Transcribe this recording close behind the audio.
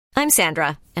I'm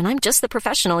Sandra, and I'm just the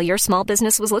professional your small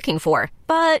business was looking for.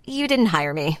 But you didn't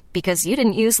hire me because you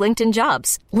didn't use LinkedIn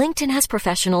Jobs. LinkedIn has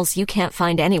professionals you can't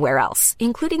find anywhere else,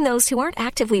 including those who aren't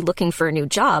actively looking for a new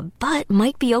job, but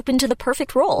might be open to the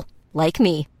perfect role, like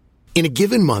me. In a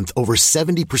given month, over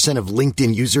 70% of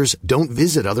LinkedIn users don't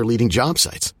visit other leading job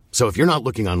sites. So if you're not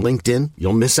looking on LinkedIn,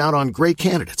 you'll miss out on great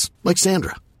candidates like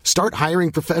Sandra. Start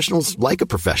hiring professionals like a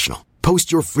professional.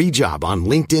 Post your free job on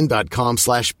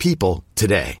linkedin.com/people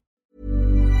today.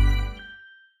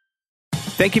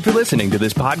 Thank you for listening to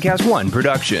this Podcast One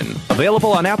production.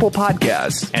 Available on Apple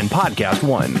Podcasts and Podcast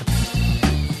One.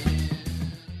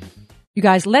 You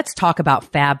guys, let's talk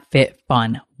about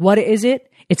FabFitFun. What is it?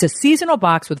 It's a seasonal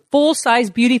box with full-size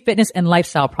beauty, fitness, and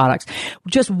lifestyle products.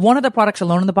 Just one of the products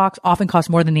alone in the box often costs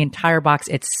more than the entire box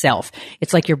itself.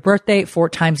 It's like your birthday 4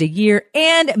 times a year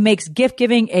and makes gift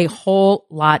giving a whole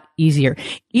lot easier.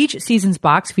 Each season's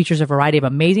box features a variety of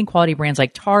amazing quality brands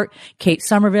like Tarte, Kate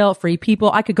Somerville, Free People.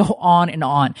 I could go on and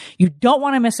on. You don't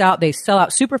want to miss out. They sell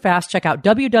out super fast. Check out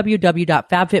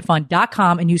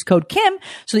www.fabfitfun.com and use code KIM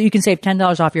so that you can save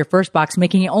 $10 off your first box,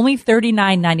 making it only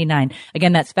 $39.99.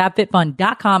 Again, that's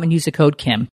fabfitfun.com and use the code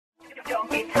KIM.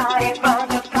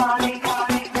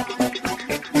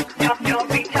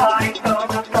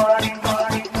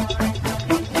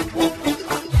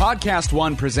 Podcast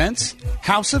One presents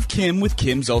House of Kim with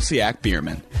Kim Zolciak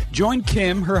Biermann. Join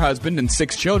Kim, her husband, and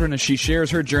 6 children as she shares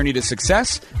her journey to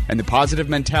success and the positive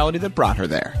mentality that brought her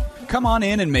there. Come on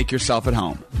in and make yourself at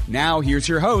home. Now, here's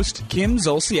your host, Kim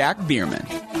Zolciak Biermann.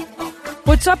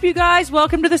 What's up, you guys?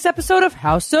 Welcome to this episode of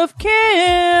House of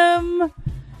Kim.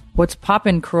 What's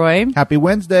poppin', Croy? Happy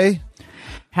Wednesday.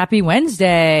 Happy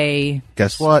Wednesday.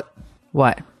 Guess what?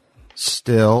 What?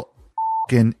 Still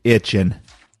f***ing itching.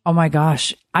 Oh my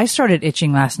gosh. I started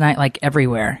itching last night like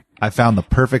everywhere. I found the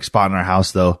perfect spot in our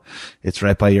house, though. It's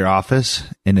right by your office,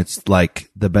 and it's like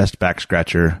the best back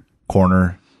scratcher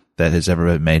corner that has ever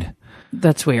been made.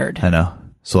 That's weird. I know.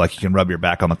 So like you can rub your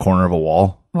back on the corner of a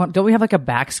wall. Well, don't we have like a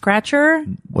back scratcher?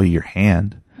 Well, your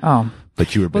hand. Oh.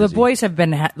 But you were busy. Well, the boys have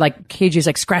been like, KJ's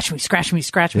like, scratch me, scratch me,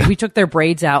 scratch me. We took their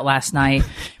braids out last night,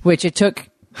 which it took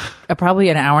probably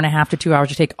an hour and a half to 2 hours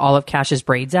to take all of Cash's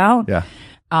braids out. Yeah.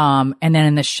 And then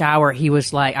in the shower, he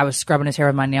was like, I was scrubbing his hair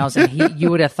with my nails, and you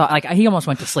would have thought, like, he almost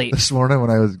went to sleep. This morning when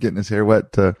I was getting his hair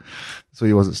wet, so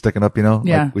he wasn't sticking up, Yeah.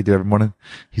 like we do every morning.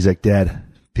 He's like, Dad,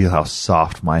 feel how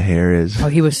soft my hair is. Oh,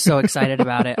 he was so excited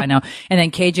about it. I know. And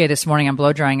then KJ this morning, I'm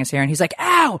blow drying his hair, and he's like,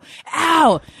 ow,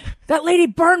 that lady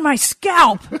burned my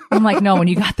scalp. I'm like, no, when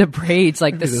you got the braids,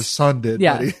 like Maybe the sun did.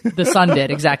 Yeah, buddy. the sun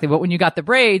did, exactly. But when you got the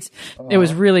braids, it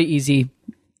was really easy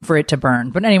for it to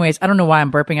burn. But anyways, I don't know why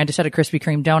I'm burping. I just had a Krispy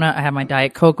Kreme donut. I have my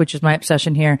Diet Coke, which is my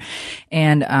obsession here.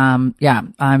 And, yeah,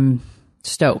 I'm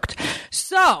stoked.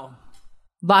 So,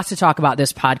 lots to talk about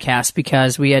this podcast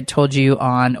because we had told you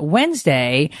on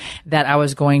Wednesday that I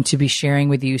was going to be sharing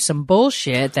with you some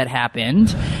bullshit that happened.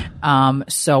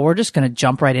 So we're just going to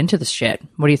jump right into the shit.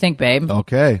 What do you think, babe?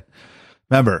 Okay.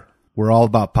 Remember, we're all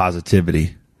about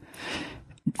positivity.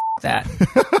 That.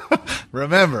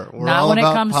 Remember, we're Not all when it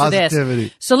about comes positivity. to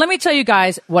this. So let me tell you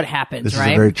guys what happens, This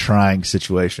right? is a very trying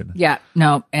situation. Yeah,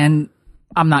 no, and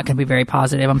I'm not going to be very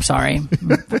positive. I'm sorry.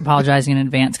 I'm apologizing in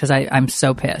advance because I'm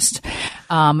so pissed.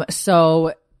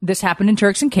 So this happened in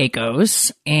Turks and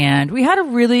Caicos, and we had a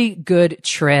really good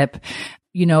trip.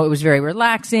 It was very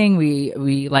relaxing.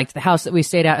 We liked the house that we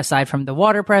stayed at, aside from the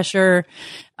water pressure,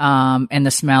 and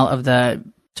the smell of the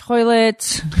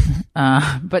toilet.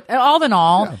 But all in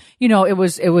all, it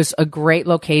was a great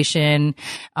location.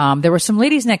 There were some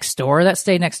ladies next door that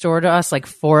stayed next door to us, like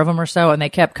 4 of them or so, and they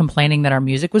kept complaining that our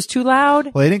music was too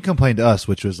loud. Well, they didn't complain to us,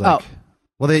 which was like,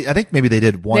 well, I think maybe they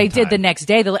did one They time. did the next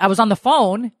day. I was on the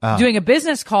phone doing a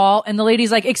business call, and the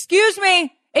lady's like, excuse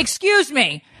me.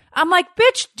 I'm like,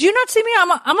 bitch, do you not see me?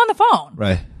 I'm on the phone.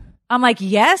 Right. I'm like,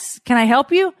 yes. Can I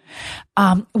help you?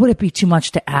 Would it be too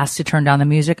much to ask to turn down the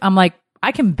music? I'm like,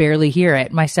 I can barely hear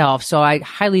it myself, so I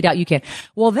highly doubt you can.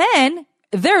 Well, then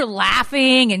they're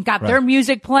laughing and got their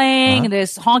music playing,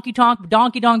 this honky tonk,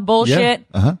 donkey donk bullshit.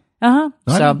 Yeah.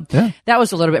 So that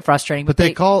was a little bit frustrating. But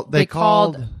they called the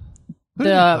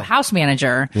house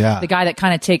manager, the guy that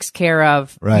kind of takes care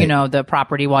of, the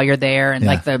property while you're there, and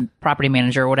like the property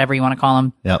manager or whatever you want to call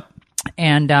him. Yep.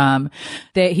 And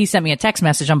he sent me a text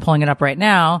message. I'm pulling it up right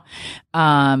now,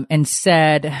 and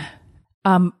said,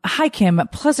 hi, Kim.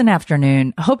 Pleasant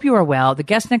afternoon. Hope you are well. The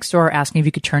guest next door asking if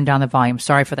you could turn down the volume.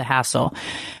 Sorry for the hassle.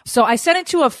 So I sent it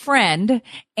to a friend,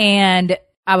 and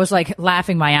I was like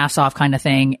laughing my ass off kind of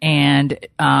thing. And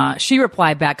she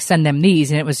replied back, send them these.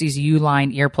 And it was these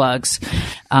Uline earplugs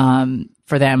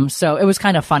for them. So it was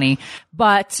kind of funny,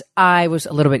 but I was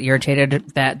a little bit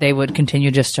irritated that they would continue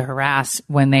just to harass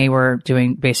when they were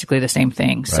doing basically the same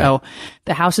thing. Right. So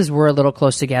the houses were a little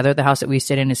close together. The house that we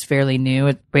stayed in is fairly new.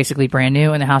 It's basically brand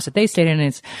new. And the house that they stayed in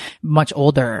is much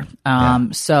older.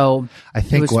 So I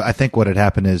think what had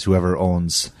happened is whoever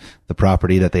owns the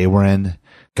property that they were in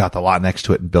got the lot next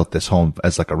to it and built this home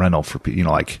as like a rental for,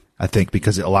 I think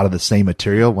because a lot of the same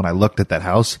material, when I looked at that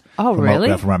house. Oh,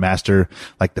 really? From our master,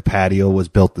 like the patio was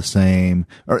built the same,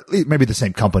 or maybe the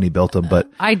same company built them, but.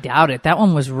 I doubt it. That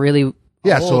one was really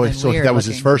yeah, old so and that was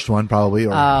looking. his first one probably,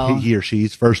 or he or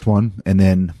she's first one. And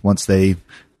then once they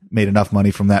made enough money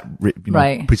from that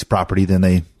Right. piece of property, then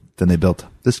they built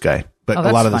this guy. But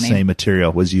a lot of the same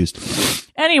material was used.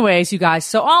 Anyways, you guys,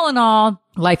 so all in all,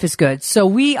 life is good. So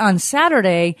we, on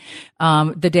Saturday,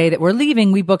 the day that we're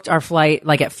leaving, we booked our flight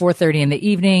like at 4:30 in the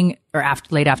evening or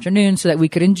late afternoon so that we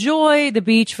could enjoy the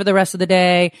beach for the rest of the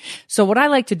day. So what I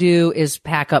like to do is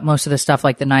pack up most of the stuff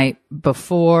like the night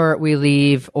before we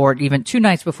leave or even 2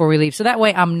 nights before we leave. So that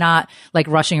way I'm not like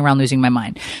rushing around losing my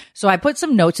mind. So I put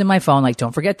some notes in my phone, like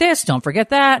don't forget this, don't forget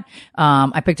that.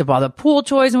 I picked up all the pool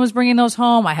toys and was bringing those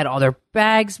home. I had all their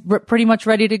bags pretty much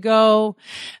ready to go.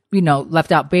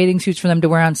 Left out bathing suits for them to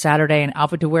wear on Saturday, an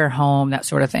outfit to wear home, that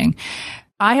sort of thing.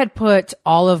 I had put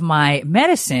all of my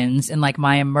medicines and like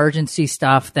my emergency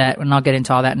stuff and I'll get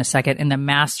into all that in a second, in the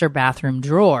master bathroom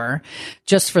drawer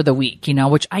just for the week,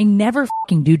 which I never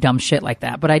fucking do dumb shit like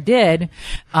that, but I did,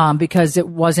 because it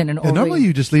wasn't an overly... Normally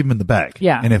you just leave them in the bag.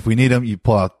 Yeah. And if we need them, you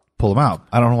pull them out.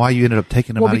 I don't know why you ended up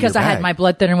taking them out of your because I bag. had my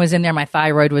blood thinner was in there, my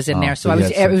thyroid was in there. So it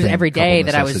was every day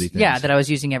that I was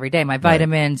using every day, my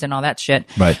vitamins and all that shit.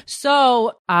 Right.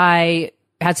 So I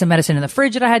had some medicine in the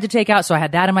fridge that I had to take out. So I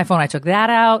had that in my phone. I took that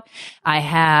out. I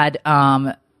had,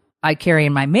 I carry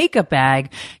in my makeup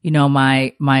bag,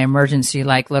 my emergency,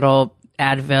 like little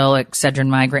Advil, Excedrin,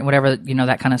 migraine, whatever,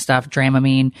 that kind of stuff,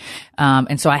 Dramamine.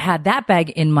 And so I had that bag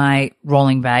in my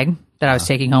rolling bag that I was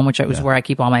taking home, which was where I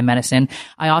keep all my medicine.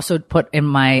 I also put in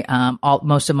my,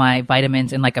 most of my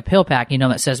vitamins in like a pill pack,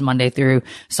 that says Monday through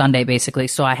Sunday, basically.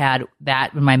 So I had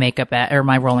that in my makeup bag or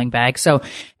my rolling bag. So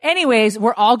anyways,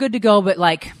 we're all good to go. But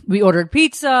like we ordered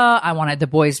pizza. I wanted the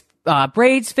boys'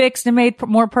 braids fixed and made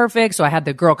more perfect. So I had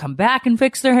the girl come back and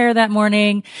fix their hair that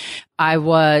morning. I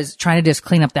was trying to just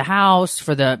clean up the house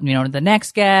for the, the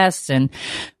next guests. And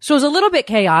so it was a little bit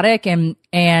chaotic.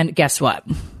 And guess what?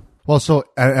 Well, so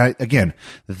again,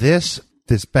 this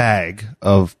bag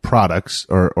of products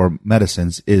or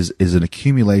medicines is an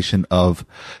accumulation of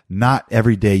not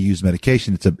everyday used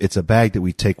medication. It's a bag that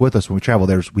we take with us when we travel.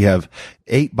 We have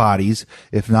 8 bodies,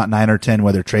 if not 9 or 10,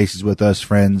 whether Tracy's with us,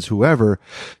 friends, whoever,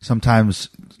 sometimes,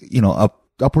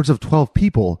 upwards of 12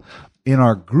 people in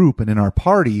our group and in our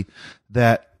party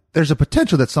that there's a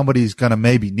potential that somebody's going to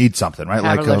maybe need something, right?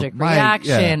 Have like allergic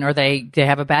reaction, or they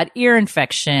have a bad ear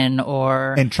infection,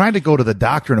 or... And trying to go to the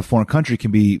doctor in a foreign country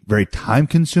can be very time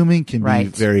consuming,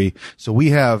 so we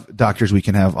have doctors we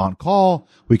can have on call.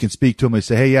 We can speak to them and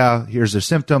say, hey, yeah, here's their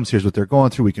symptoms. Here's what they're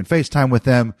going through. We can FaceTime with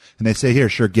them. And they say, here,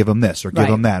 sure, give them this or give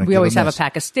them that. We always have a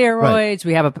pack of steroids. Right.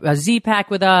 We have a Z-Pack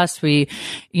with us. We,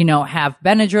 have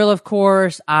Benadryl, of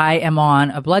course. I am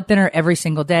on a blood thinner every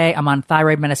single day. I'm on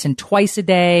thyroid medicine twice a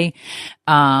day.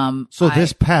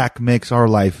 This pack makes our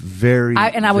life very,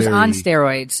 I was on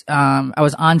steroids.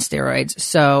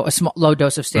 So a low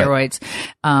dose of steroids,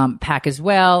 pack as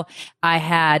well. I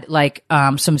had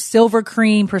some silver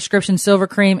cream, prescription silver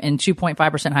cream and 2.5%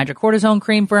 hydrocortisone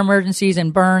cream for emergencies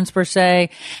and burns per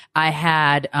se. I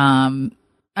had, I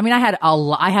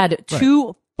had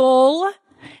 2 full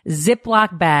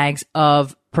Ziploc bags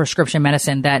of prescription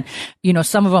medicine that,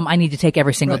 some of them I need to take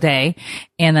every single day.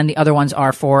 And then the other ones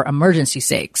are for emergency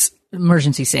sake.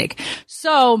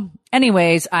 So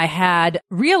anyways, I had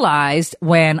realized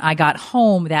when I got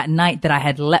home that night that I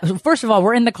had left. First of all,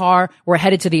 we're in the car. We're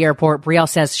headed to the airport. Brielle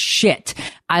says, shit,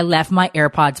 I left my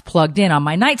AirPods plugged in on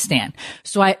my nightstand.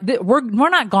 So we're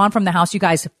not gone from the house, you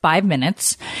guys, 5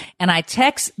 minutes. And I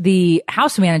text the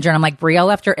house manager and I'm like, Brielle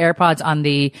left her AirPods on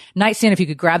the nightstand. If you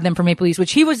could grab them for me, please,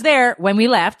 which he was there when we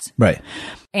left. Right.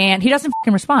 And he doesn't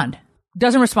fucking respond.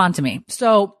 Doesn't respond to me.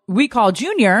 So we call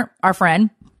Junior, our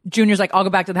friend. Junior's like, I'll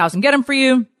go back to the house and get them for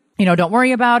you. Don't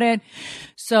worry about it.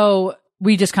 So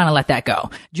we just kind of let that go.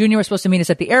 Junior was supposed to meet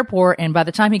us at the airport. And by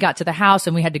the time he got to the house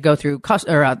and we had to go through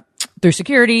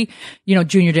security,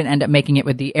 Junior didn't end up making it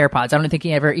with the AirPods. I don't think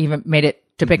he ever even made it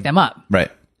to pick them up. Right.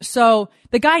 So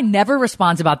the guy never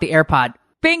responds about the AirPod.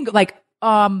 Bing,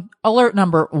 alert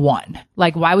number 1.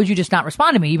 Why would you just not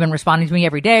respond to me? You've been responding to me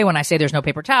every day when I say there's no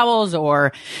paper towels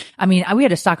we had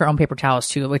to stock our own paper towels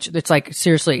too, which it's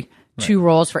seriously, 2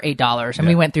 rolls for $8. And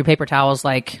we went through paper towels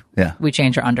like we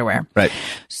changed our underwear. Right.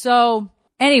 So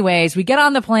anyways, we get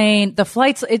on the plane. The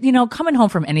flight's, coming home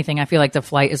from anything, I feel like the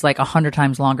flight is like 100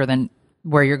 times longer than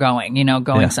where you're going,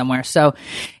 going somewhere. So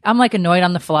I'm like annoyed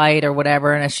on the flight or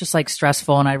whatever. And it's just like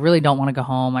stressful. And I really don't want to go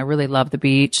home. I really love the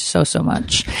beach so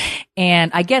much.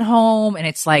 And I get home and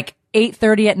it's like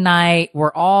 8:30 at night.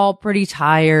 We're all pretty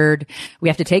tired. We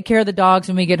have to take care of the dogs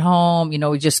when we get home.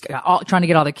 We just trying to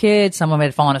get all the kids. Some of them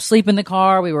had fallen asleep in the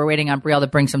car. We were waiting on Brielle to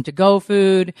bring some to-go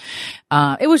food.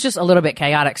 It was just a little bit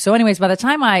chaotic. So anyways, by the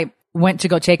time I went to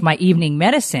go take my evening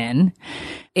medicine,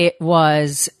 it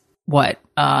was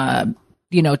 11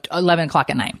 o'clock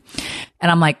at night. And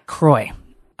I'm like, Croy,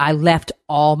 I left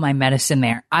all my medicine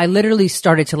there. I literally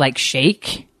started to like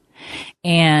shake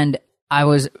and I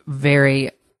was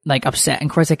very upset. And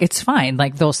Croy's like, it's fine.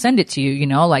 Like they'll send it to you,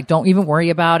 like don't even worry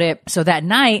about it. So that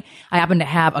night I happened to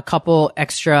have a couple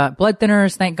extra blood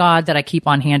thinners. Thank God that I keep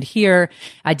on hand here.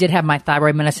 I did have my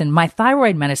thyroid medicine. My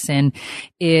thyroid medicine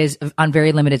is on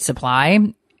very limited supply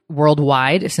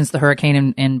worldwide since the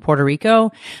hurricane in Puerto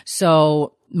Rico.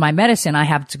 So my medicine, I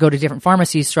have to go to different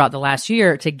pharmacies throughout the last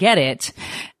year to get it.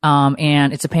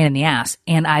 And it's a pain in the ass.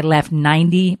 And I left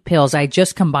 90 pills. I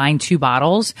just combined 2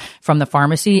 bottles from the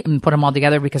pharmacy and put them all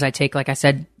together because I take, like I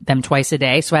said, them twice a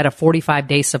day. So I had a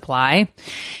 45-day supply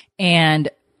and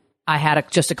I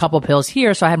had just a couple pills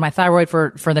here. So I had my thyroid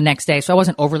for the next day. So I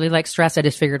wasn't overly stressed. I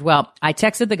just figured, I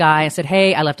texted the guy. I said,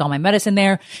 hey, I left all my medicine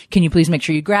there. Can you please make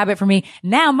sure you grab it for me?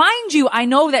 Now, mind you, I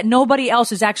know that nobody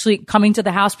else is actually coming to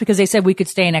the house because they said we could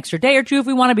stay an extra day or 2 if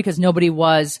we wanted because nobody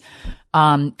was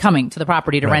coming to the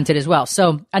property to rent it as well.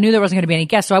 So I knew there wasn't going to be any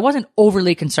guests. So I wasn't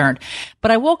overly concerned,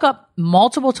 but I woke up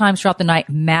multiple times throughout the night,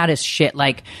 mad as shit.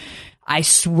 I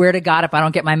swear to God, if I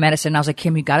don't get my medicine, I was like,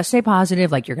 Kim, you got to stay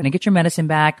positive. You're going to get your medicine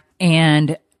back.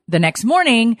 And the next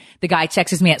morning, the guy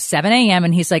texts me at 7 a.m.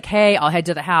 and he's like, hey, I'll head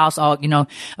to the house.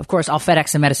 Of course, I'll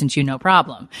FedEx the medicine to you, no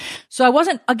problem. So I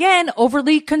wasn't, again,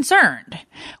 overly concerned.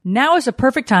 Now is the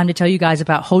perfect time to tell you guys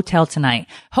about Hotel Tonight.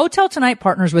 Hotel Tonight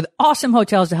partners with awesome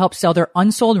hotels to help sell their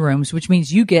unsold rooms, which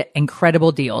means you get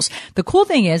incredible deals. The cool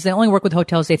thing is they only work with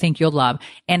hotels they think you'll love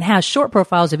and has short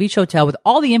profiles of each hotel with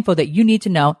all the info that you need to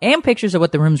know and pictures of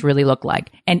what the rooms really look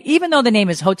like. And even though the name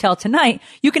is Hotel Tonight,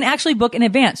 you can actually book in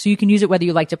advance so you can use it whether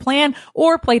you like to plan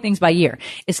or play things by year.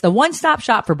 It's the one-stop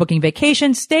shop for booking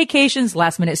vacations, staycations,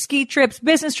 last-minute ski trips,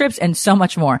 business trips, and so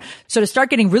much more. So to start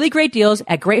getting really great deals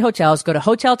at great hotels, go to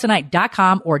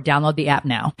hoteltonight.com or download the app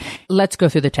now. Let's go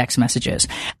through the text messages.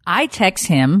 I text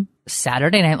him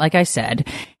Saturday night, like I said,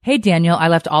 hey, Daniel, I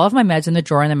left all of my meds in the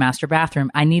drawer in the master bathroom.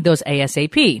 I need those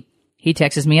ASAP. He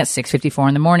texts me at 6:54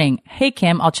 in the morning. Hey,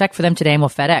 Kim, I'll check for them today and we'll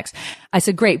FedEx. I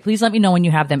said, great. Please let me know when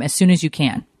you have them as soon as you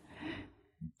can.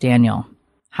 Daniel.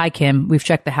 Hi, Kim. We've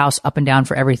checked the house up and down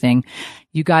for everything.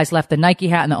 You guys left the Nike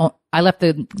hat and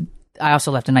I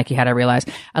also left a Nike hat, I realized.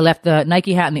 I left the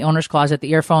Nike hat in the owner's closet.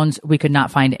 The earphones, we could not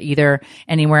find either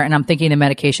anywhere. And I'm thinking the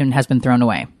medication has been thrown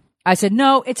away. I said,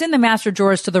 no, it's in the master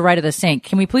drawers to the right of the sink.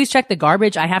 Can we please check the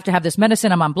garbage? I have to have this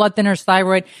medicine. I'm on blood thinners,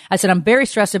 thyroid. I said, I'm very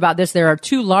stressed about this. There are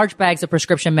 2 large bags of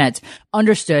prescription meds.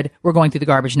 Understood. We're going through the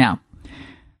garbage now.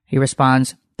 He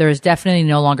responds, there is definitely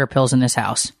no longer pills in this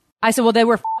house. I said, well, they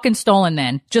were fucking stolen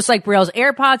then. Just like Brielle's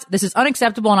AirPods. This is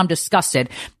unacceptable and I'm disgusted.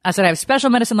 I said, I have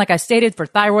special medicine, like I stated, for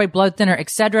thyroid, blood thinner,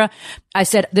 etc. I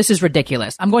said, this is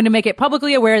ridiculous. I'm going to make it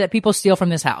publicly aware that people steal from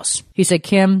this house. He said,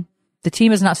 Kim, the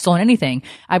team has not stolen anything.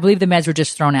 I believe the meds were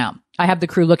just thrown out. I have the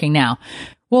crew looking now.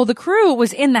 Well, the crew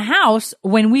was in the house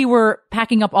when we were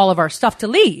packing up all of our stuff to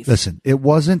leave. Listen, it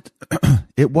wasn't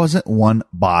 1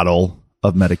 bottle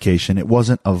of medication. It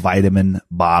wasn't a vitamin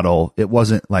bottle. It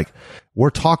wasn't we're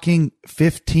talking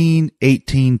 15,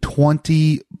 18,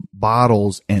 20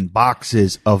 bottles and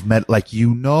boxes of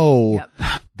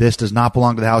this does not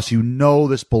belong to the house.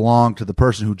 This belonged to the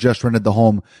person who just rented the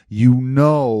home.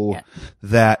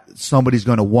 That somebody's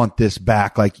going to want this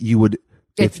back.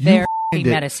 It's their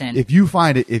medicine. If you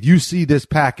find it, if you see this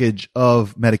package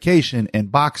of medication and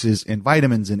boxes and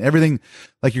vitamins and everything,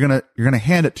 you're gonna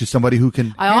hand it to somebody who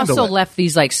can. I also left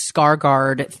these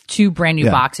ScarGuard 2 brand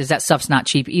new boxes. That stuff's not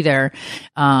cheap either,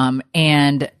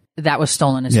 and that was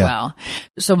stolen as well.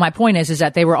 So my point is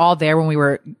that they were all there when we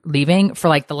were leaving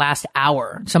for the last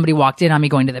hour. Somebody walked in on me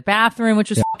going to the bathroom,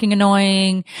 which was fucking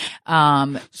annoying.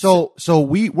 So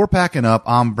we're packing up.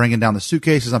 I'm bringing down the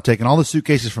suitcases. I'm taking all the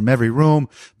suitcases from every room,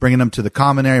 bringing them to the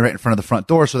common area right in front of the front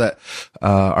door so that,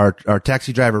 our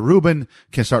taxi driver, Ruben,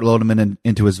 can start loading them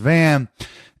into his van.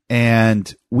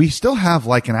 And we still have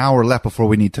an hour left before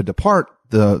we need to depart.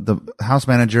 The house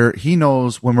manager, he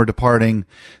knows when we're departing.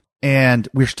 And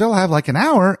we still have like an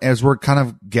hour as we're kind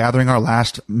of gathering our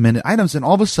last minute items. And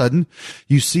all of a sudden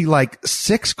you see like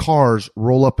 6 cars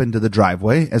roll up into the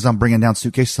driveway as I'm bringing down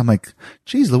suitcases. I'm like,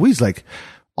 geez, Louise, like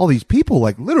all these people,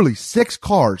 like literally 6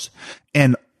 cars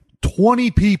and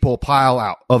 20 people pile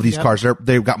out of these cars.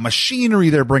 They've got machinery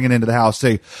they're bringing into the house.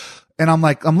 And I'm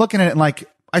like, I'm looking at it and like,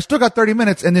 I still got 30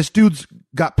 minutes and this dude's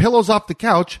got pillows off the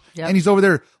couch and he's over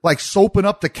there like soaping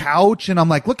up the couch. And I'm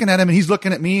like looking at him and he's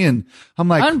looking at me and I'm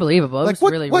like, unbelievable. Like, it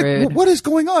was really rude. What is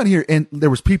going on here? And there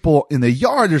was people in the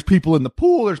yard. There's people in the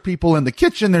pool. There's people in the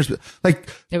kitchen. There's like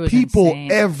people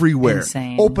everywhere,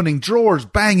 opening drawers,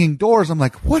 banging doors. I'm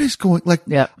like, what is going, like,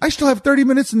 I still have 30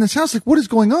 minutes in this house. Like, what is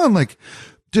going on? Like,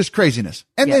 just craziness.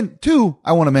 And then 2,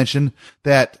 I want to mention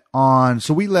that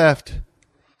so we left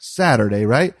Saturday,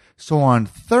 right? So on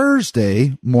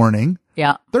Thursday morning,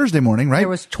 right? There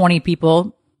was 20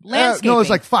 people landscaping. No, it was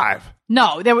like 5.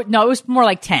 No, it was more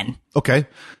like 10. Okay.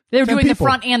 They were doing the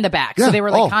front and the back. So they were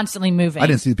like constantly moving. I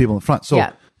didn't see the people in the front. So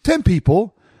 10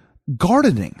 people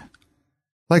gardening.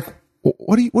 Like,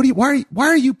 why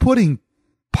are you putting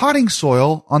potting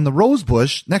soil on the rose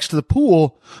bush next to the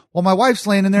pool while my wife's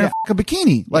laying in there in a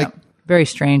bikini? Like, very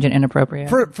strange and inappropriate.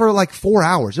 For like 4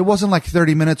 hours. It wasn't like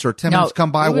 30 minutes or 10 minutes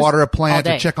come by, water a plant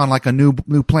or check on like a new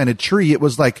planted tree. It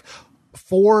was like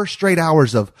 4 straight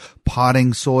hours of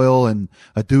potting soil and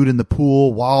a dude in the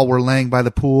pool while we're laying by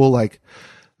the pool. Like,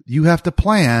 you have to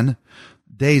plan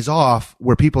days off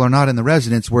where people are not in the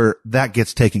residence where that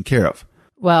gets taken care of.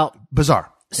 Well,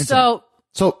 bizarre. So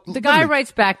the guy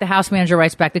writes back, the house manager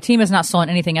writes back, the team has not stolen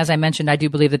anything. As I mentioned, I do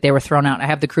believe that they were thrown out. I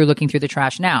have the crew looking through the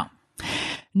trash now.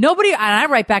 And I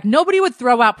write back, nobody would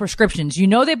throw out prescriptions. You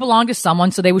know they belong to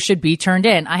someone, so they should be turned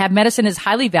in. I have medicine is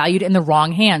highly valued in the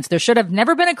wrong hands. There should have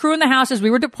never been a crew in the house as we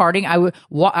were departing. I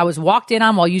was walked in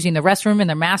on while using the restroom and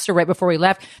their master right before we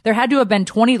left. There had to have been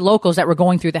 20 locals that were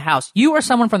going through the house. You or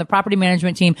someone from the property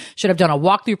management team should have done a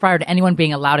walkthrough prior to anyone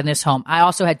being allowed in this home. I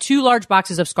also had 2 large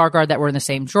boxes of ScarGuard that were in the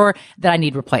same drawer that I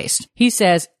need replaced. He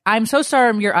says, I'm so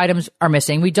sorry your items are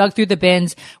missing. We dug through the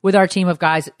bins with our team of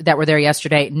guys that were there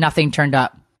yesterday. Nothing turned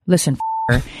up. Listen,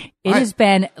 it has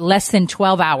been less than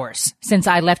 12 hours since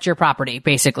I left your property,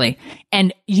 basically.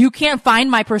 And you can't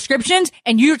find my prescriptions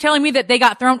and you're telling me that they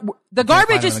got thrown. The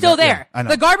garbage is still there. Yeah,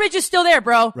 the garbage is still there,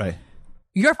 bro. Right.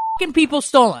 Your fucking people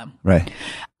stole them. Right.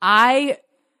 I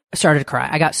started to cry.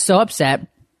 I got so upset.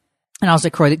 And I was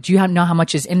like, Croy, do you know how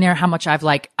much is in there? How much I've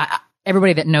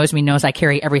everybody that knows me knows I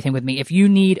carry everything with me. If you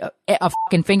need a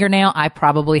fucking fingernail, I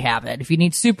probably have it. If you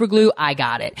need super glue, I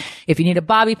got it. If you need a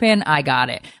bobby pin, I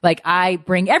got it. Like, I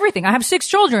bring everything. I have 6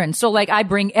 children. So like, I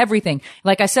bring everything.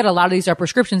 Like I said, a lot of these are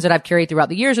prescriptions that I've carried throughout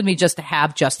the years with me just to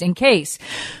have just in case.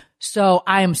 So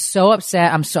I am so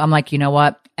upset. I'm like, you know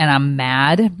what? And I'm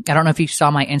mad. I don't know if you saw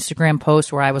my Instagram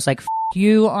post where I was like, F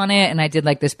you on it. And I did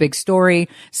like this big story,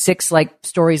 6 like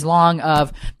stories long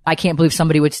of, I can't believe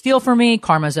somebody would steal from me.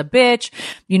 Karma's a bitch.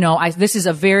 You know, this is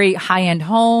a very high end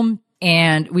home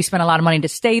and we spent a lot of money to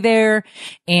stay there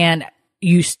and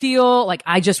you steal. Like,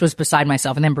 I just was beside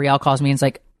myself. And then Brielle calls me and is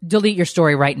like, delete your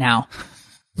story right now.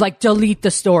 Like, delete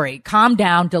the story. Calm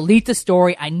down. Delete the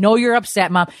story. I know you're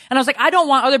upset, Mom. And I was like, I don't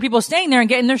want other people staying there and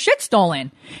getting their shit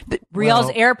stolen. Brielle's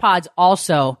AirPods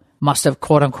also must have,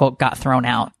 quote unquote, got thrown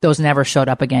out. Those never showed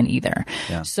up again either.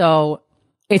 Yeah. So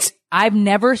I've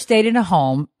never stayed in a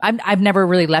home. I've never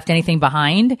really left anything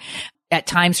behind. At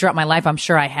times throughout my life, I'm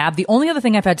sure I have. The only other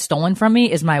thing I've had stolen from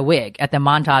me is my wig at the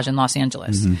Montage in Los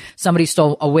Angeles. Mm-hmm. Somebody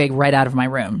stole a wig right out of my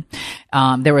room.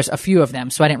 There was a few of them,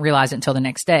 so I didn't realize it until the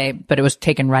next day, but it was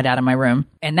taken right out of my room.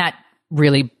 And that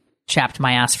really chapped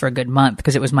my ass for a good month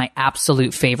because it was my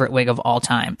absolute favorite wig of all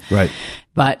time. Right.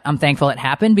 But I'm thankful it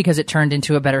happened because it turned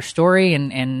into a better story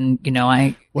and you know,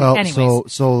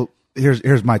 anyways. So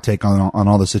here's my take on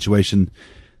all the situation.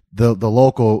 The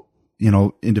local, you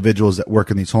know, individuals that work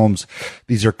in these homes,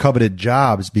 these are coveted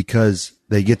jobs because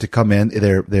they get to come in.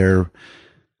 They're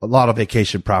a lot of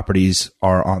vacation properties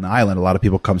are on the island. A lot of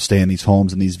people come stay in these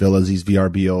homes and these villas, these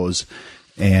VRBOs,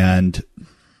 and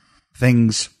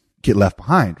things get left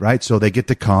behind, right? So they get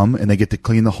to come and they get to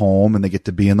clean the home and they get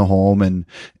to be in the home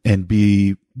and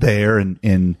be there and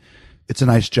it's a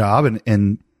nice job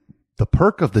and the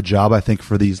perk of the job, I think,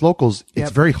 for these locals,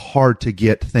 it's very hard to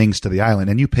get things to the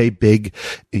island, and you pay big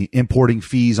importing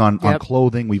fees on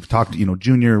clothing. We've talked, you know,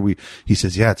 Junior, he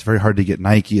says, yeah, it's very hard to get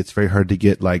Nike. It's very hard to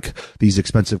get like these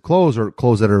expensive clothes or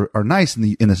clothes that are nice in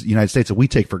the United States that we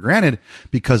take for granted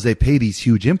because they pay these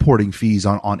huge importing fees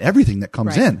on everything that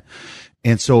comes in.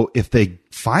 And so if they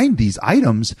find these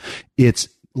items, it's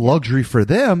luxury for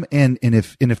them. And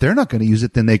if they're not going to use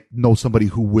it, then they know somebody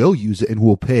who will use it and who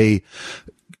will pay,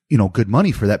 good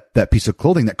money for that piece of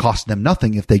clothing that costs them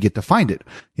nothing if they get to find it,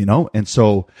 And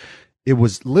so it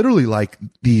was literally like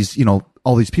these,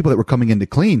 all these people that were coming in to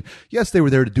clean. Yes, they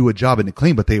were there to do a job and to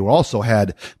clean, but they were also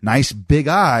had nice big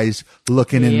eyes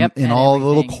looking in all the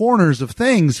little corners of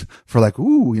things for like,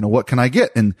 ooh, what can I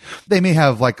get? And they may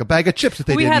have like a bag of chips that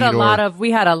they didn't eat.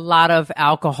 We had a lot of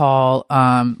alcohol,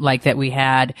 like that we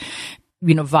had,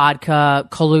 vodka,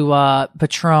 Kahlua,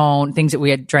 Patron, things that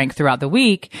we had drank throughout the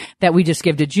week that we just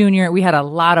give to Junior. We had a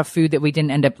lot of food that we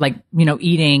didn't end up like,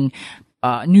 eating,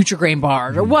 Nutri-Grain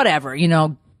bars or whatever,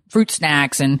 fruit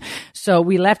snacks. And so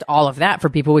we left all of that for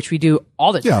people, which we do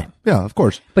all the time. Yeah, of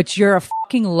course. But you're a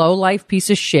fucking low life piece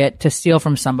of shit to steal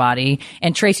from somebody.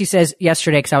 And Tracy says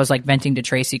yesterday, cause I was like venting to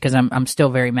Tracy cause I'm still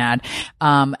very mad.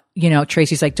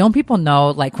 Tracy's like, don't people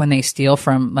know like when they steal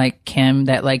from like Kim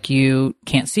that like you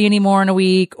can't see anymore in a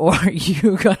week or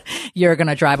you're going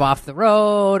to drive off the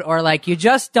road or like you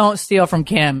just don't steal from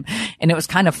Kim. And it was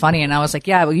kind of funny. And I was like,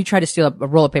 yeah, well, you tried to steal a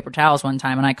roll of paper towels one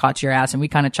time and I caught your ass and we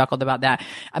kind of chuckled about that.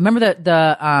 I remember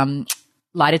the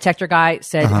lie detector guy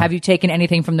said, have you taken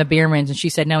anything from the Biermans? And she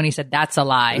said no. And he said, that's a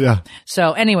lie. Yeah.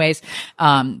 So anyways,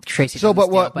 Tracy. So, but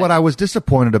what I was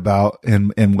disappointed about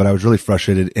and what I was really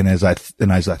frustrated in as I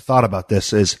thought about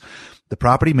this is the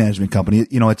property management company,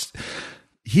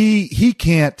 he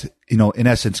can't, in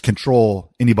essence,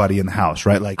 control anybody in the house,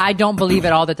 right? Like, I don't believe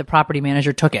at all that the property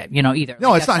manager took it, either.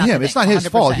 No, like, it's not him. It's not his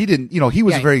 100%. Fault. He didn't, he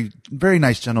was a very, very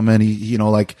nice gentleman. He,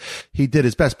 he did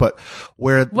his best, but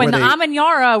when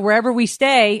Amanyara, wherever we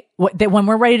stay, when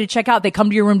we're ready to check out, they come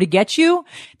to your room to get you.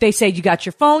 They say, you got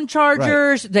your phone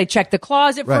chargers. Right. They check the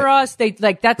closet for us.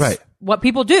 That's what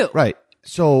people do. Right.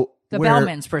 So the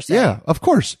bellmans per se. Yeah, of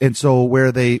course. And so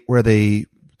where they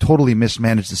totally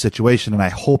mismanaged the situation, and I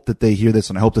hope that they hear this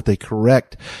and I hope that they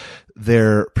correct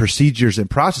their procedures and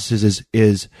processes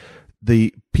is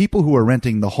the people who are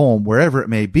renting the home, wherever it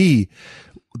may be,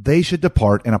 they should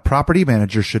depart and a property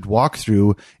manager should walk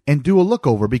through and do a look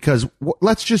over because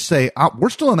let's just say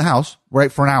we're still in the house,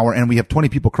 right, for an hour and we have 20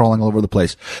 people crawling all over the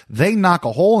place. They knock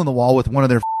a hole in the wall with one of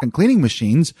their fucking cleaning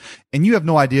machines and you have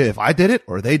no idea if I did it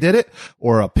or they did it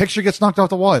or a picture gets knocked off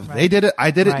the wall. If they did it, I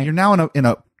did it. And you're now in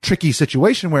a tricky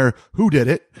situation where who did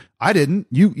it? I didn't.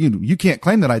 You can't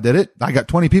claim that I did it. I got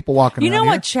 20 people walking around.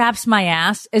 What chaps my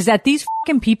ass is that these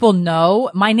fucking people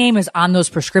know my name is on those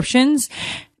prescriptions.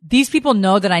 These people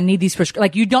know that I need these prescriptions.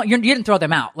 Like you didn't throw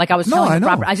them out. Like I was telling the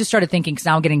property. I just started thinking because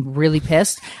now I'm getting really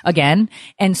pissed again.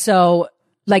 And so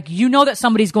like, that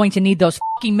somebody's going to need those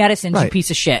fucking medicines, you piece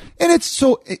of shit. And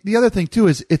the other thing too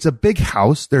is it's a big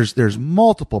house. There's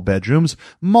multiple bedrooms,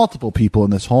 multiple people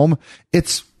in this home.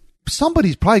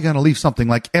 Somebody's probably going to leave something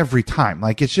like every time.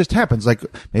 Like it just happens. Like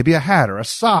maybe a hat or a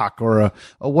sock or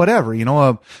a whatever, who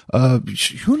knows?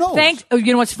 You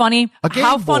know what's funny?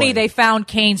 How funny they found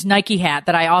Kane's Nike hat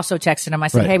that I also texted him. I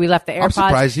said, hey, we left the AirPods. I'm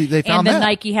surprised they found and the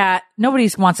Nike hat. Nobody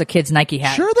wants a kid's Nike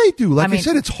hat. Sure they do. Like I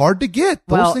said, it's hard to get.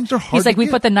 Those things are hard to get. He's like, we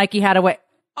put the Nike hat away.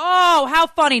 Oh, how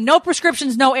funny. No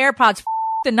prescriptions, no AirPods.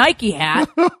 The Nike hat.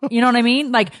 You know what I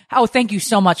mean? Like, oh, thank you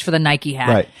so much for the Nike hat.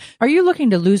 Right. Are you looking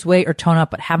to lose weight or tone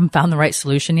up but haven't found the right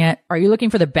solution yet? Are you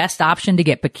looking for the best option to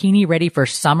get bikini ready for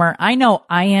summer? I know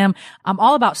I am. I'm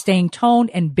all about staying toned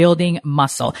and building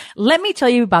muscle. Let me tell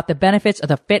you about the benefits of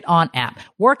the Fit On app.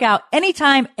 Work out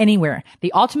anytime, anywhere.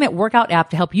 The ultimate workout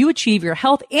app to help you achieve your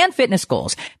health and fitness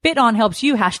goals. Fit On helps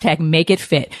you #make it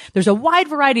fit. There's a wide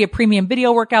variety of premium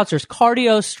video workouts. There's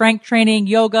cardio, strength training,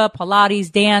 yoga,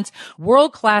 Pilates, dance,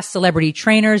 world-class celebrity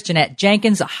trainers, Jeanette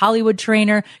Jenkins, a Hollywood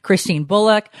trainer, Christine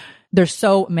Bullock. There's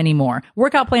so many more.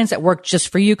 Workout plans that work just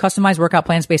for you. Customized workout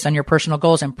plans based on your personal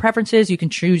goals and preferences. You can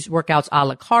choose workouts a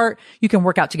la carte. You can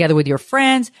work out together with your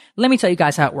friends. Let me tell you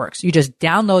guys how it works. You just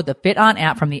download the Fit On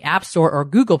app from the App Store or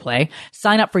Google Play.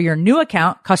 Sign up for your new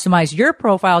account. Customize your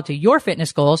profile to your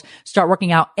fitness goals. Start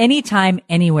working out anytime,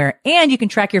 anywhere. And you can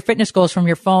track your fitness goals from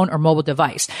your phone or mobile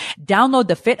device. Download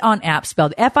the Fit On app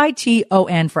spelled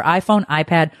FITON for iPhone,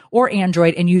 iPad, or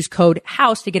Android and use code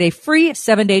HOUSE to get a free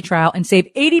 7-day trial and save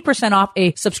 80% off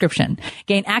a subscription.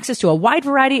 Gain access to a wide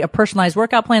variety of personalized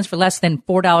workout plans for less than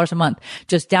 $4 a month.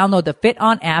 Just download the Fit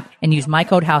On app and use my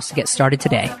code HOUSE to get started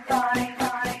today.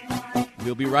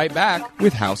 We'll be right back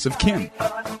with House of Kim.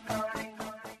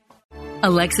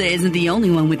 Alexa isn't the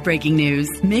only one with breaking news.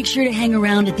 Make sure to hang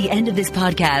around at the end of this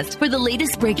podcast for the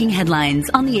latest breaking headlines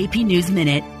on the AP News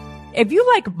Minute. If you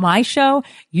like my show,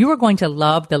 you are going to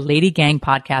love the Lady Gang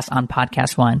podcast on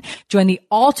Podcast One. Join the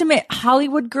ultimate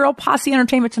Hollywood girl posse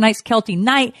entertainment tonight's Kelty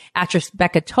Knight, actress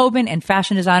Becca Tobin, and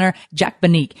fashion designer Jack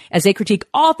Banique as they critique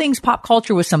all things pop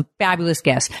culture with some fabulous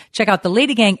guests. Check out the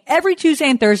Lady Gang every Tuesday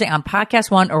and Thursday on Podcast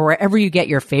One or wherever you get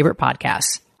your favorite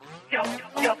podcasts.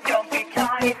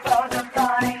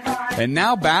 And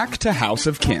now back to House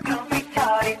of Kim.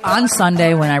 On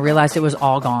Sunday, when I realized it was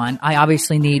all gone, I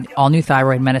obviously need all new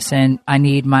thyroid medicine. I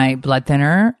need my blood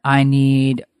thinner. I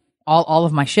need all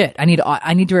of my shit. I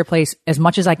need to replace as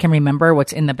much as I can remember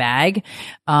what's in the bag.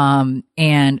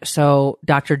 And so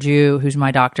Dr. Ju, who's my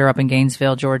doctor up in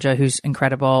Gainesville, Georgia, who's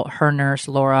incredible, her nurse,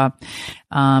 Laura,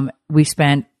 we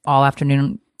spent all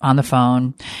afternoon on the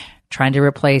phone trying to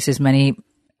replace as many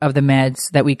of the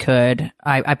meds that we could.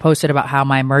 I posted about how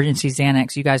my emergency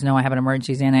Xanax, you guys know I have an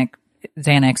emergency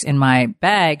Xanax in my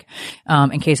bag,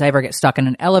 in case I ever get stuck in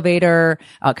an elevator,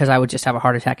 cause I would just have a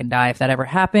heart attack and die if that ever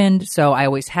happened. So I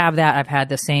always have that. I've had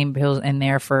the same pills in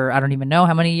there for, I don't even know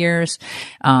how many years.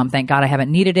 Thank God I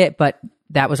haven't needed it, but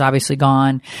that was obviously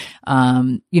gone.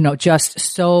 Just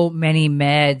so many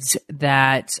meds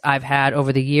that I've had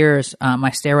over the years.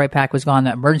 My steroid pack was gone,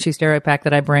 the emergency steroid pack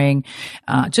that I bring,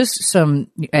 an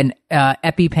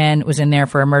EpiPen was in there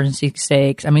for emergency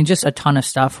stakes. I mean, just a ton of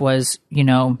stuff was,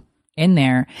 in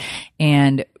there,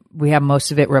 and we have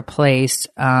most of it replaced.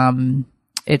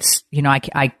 It's,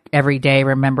 I every day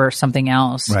remember something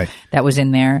else that was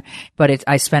in there, but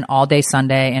I spent all day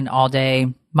Sunday and all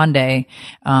day Monday,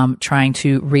 trying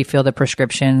to refill the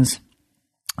prescriptions.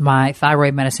 My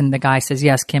thyroid medicine, the guy says,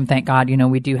 yes, Kim, thank God,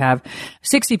 we do have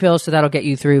 60 pills, so that'll get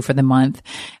you through for the month.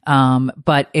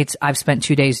 But I've spent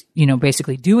 2 days,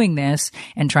 basically doing this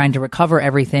and trying to recover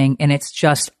everything. And it's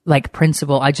just like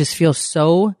principle. I just feel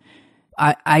so,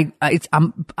 I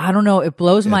don't know. It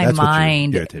blows my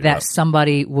mind that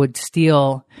somebody would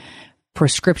steal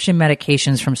prescription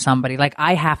medications from somebody. Like,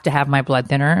 I have to have my blood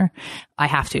thinner. I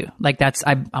have to. Like,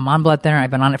 I'm on blood thinner. I've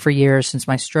been on it for years since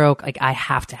my stroke. Like, I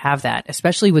have to have that,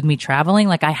 especially with me traveling.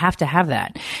 Like, I have to have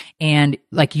that. And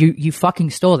like, you fucking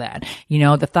stole that.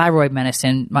 The thyroid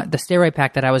medicine, the steroid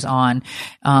pack that I was on,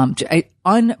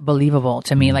 unbelievable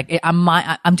to me. Like,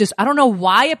 I don't know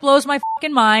why it blows my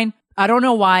fucking mind. I don't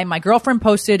know why. My girlfriend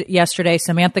posted yesterday,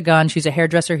 Samantha Gunn, she's a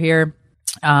hairdresser here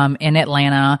in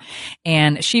Atlanta,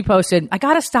 and she posted, I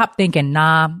gotta stop thinking,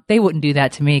 nah, they wouldn't do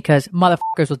that to me, because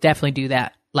motherfuckers will definitely do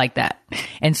that like that.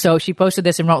 And so she posted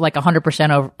this and wrote like 100%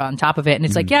 over on top of it. And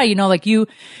it's like, yeah,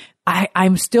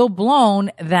 I'm still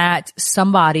blown that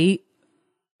somebody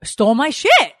stole my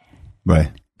shit.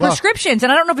 Right. Prescriptions.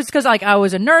 And I don't know if it's because like I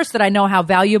was a nurse that I know how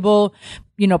valuable,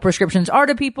 prescriptions are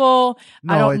to people.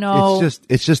 No, I don't know.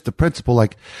 It's just the principle.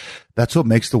 Like, that's what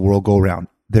makes the world go around.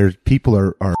 People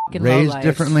are raised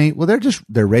differently. Well,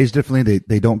 they're raised differently.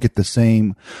 They don't get the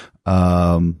same,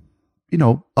 upbringing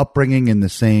and the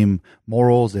same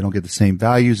morals. They don't get the same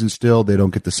values instilled. They don't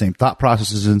get the same thought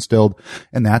processes instilled.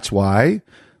 And that's why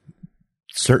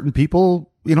certain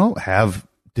people, have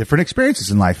different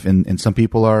experiences in life. And some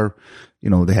people are,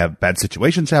 they have bad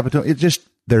situations happen to them.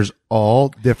 There's all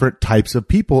different types of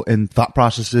people and thought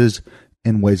processes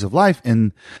and ways of life.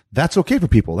 And that's okay for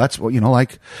people. That's what,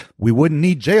 like, we wouldn't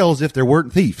need jails if there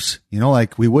weren't thieves,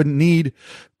 like we wouldn't need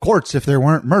courts if there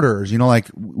weren't murderers, like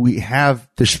we have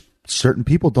this, certain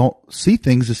people don't see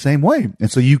things the same way. And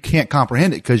so you can't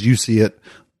comprehend it because you see it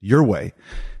your way.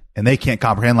 And they can't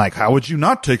comprehend, like, how would you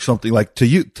not take something like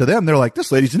to them? They're like,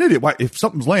 this lady's an idiot. Why, if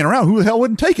something's laying around, who the hell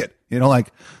wouldn't take it?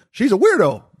 Like, she's a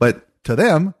weirdo. But to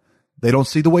them, they don't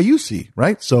see the way you see,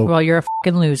 right? So, well, you're a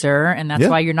fucking loser, and that's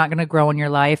why you're not going to grow in your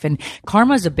life. And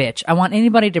karma's a bitch. I want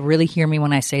anybody to really hear me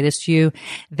when I say this to you,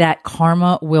 that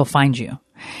karma will find you.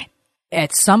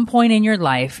 At some point in your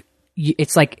life,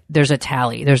 it's like there's a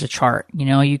tally, there's a chart.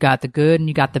 You got the good and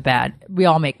you got the bad. We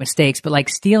all make mistakes, but like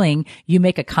stealing, you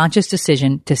make a conscious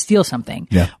decision to steal something.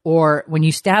 Yeah. Or when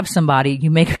you stab somebody, you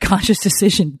make a conscious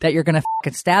decision that you're going to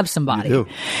fucking stab somebody. You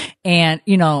do. And,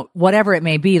 whatever it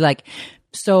may be, like,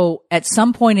 so at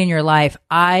some point in your life,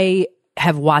 I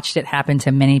have watched it happen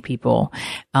to many people.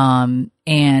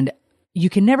 And you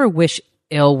can never wish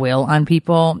ill will on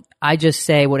people. I just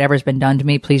say, whatever's been done to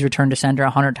me, please return to sender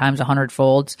 100 times, 100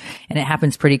 folds. And it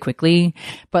happens pretty quickly.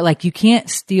 But like, you can't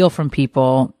steal from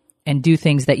people and do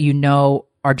things that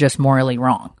are just morally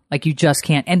wrong. Like, you just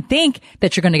can't, and think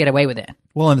that you're going to get away with it.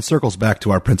 Well, and it circles back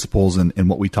to our principles and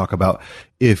what we talk about.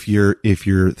 If you're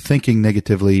thinking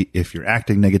negatively, if you're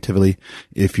acting negatively,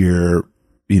 if you're,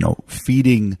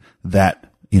 feeding that,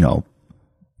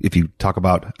 if you talk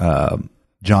about,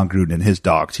 John Gruden and his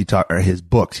his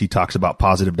books, he talks about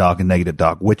positive dog and negative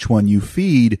dog. Which one you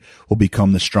feed will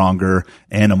become the stronger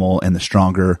animal and the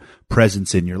stronger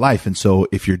presence in your life. And so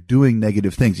if you're doing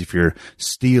negative things, if you're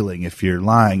stealing, if you're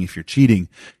lying, if you're cheating,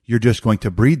 you're just going to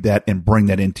breed that and bring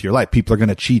that into your life. People are going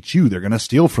to cheat you. They're going to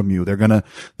steal from you. They're going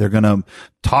to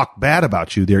talk bad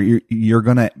about you. You're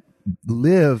going to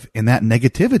live in that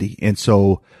negativity. And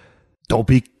so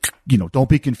don't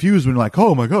be confused when you're like,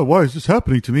 oh my God, why is this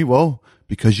happening to me? Well,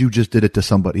 because you just did it to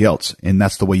somebody else. And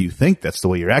that's the way you think. That's the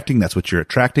way you're acting. That's what you're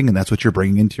attracting. And that's what you're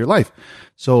bringing into your life.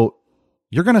 So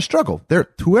you're going to struggle there.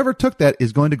 Whoever took that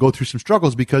is going to go through some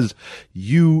struggles because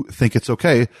you think it's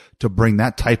okay to bring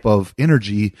that type of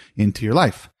energy into your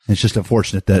life. And it's just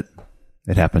unfortunate that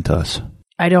it happened to us.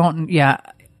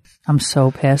 I'm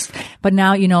so pissed. But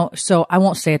now, so I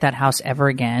won't stay at that house ever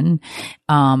again.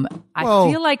 I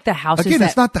feel like the house again,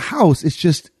 it's not the house. It's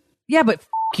just. Yeah, but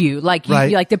you. Like,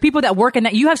 like the people that work in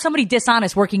that, you have somebody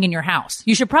dishonest working in your house.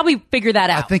 You should probably figure that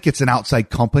out. I think it's an outside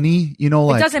company, it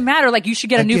doesn't matter. Like, you should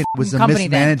get a new company. It was a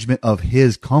mismanagement of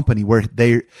his company where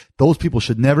those people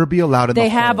should never be allowed in the home.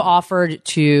 They have offered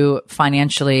to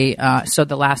financially, so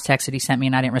the last text that he sent me,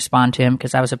 and I didn't respond to him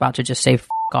because I was about to just say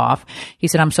off. He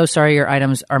said, I'm so sorry your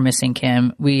items are missing,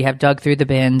 Kim. We have dug through the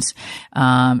bins,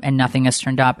 and nothing has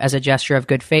turned up. As a gesture of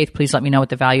good faith, please let me know what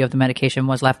the value of the medication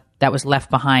was left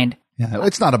behind. Yeah,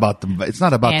 it's not about the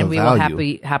value. And we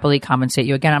will happily compensate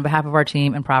you. Again, on behalf of our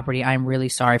team and property, I'm really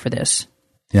sorry for this.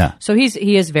 Yeah. So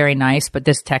he is very nice, but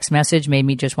this text message made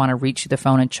me just want to reach to the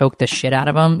phone and choke the shit out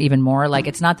of him even more. Like,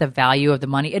 it's not the value of the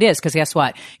money. It is, because guess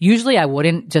what? Usually I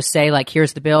wouldn't just say, like,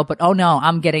 here's the bill, but oh no,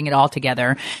 I'm getting it all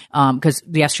together. Because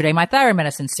yesterday my thyroid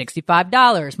medicine,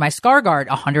 $65. My ScarGuard,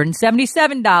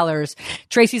 $177.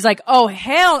 Tracy's like, oh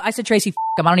hell. I said, Tracy,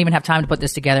 I don't even have time to put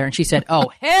this together. And she said,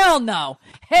 oh hell no.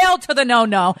 Hell to the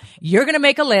no. You're going to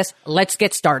make a list. Let's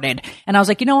get started. And I was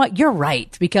like, you know what? You're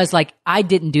right. Because, like, I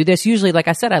didn't do this. Usually, like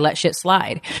I said, I let shit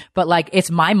slide. But, like,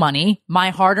 it's my money,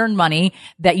 my hard-earned money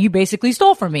that you basically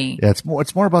stole from me. Yeah, it's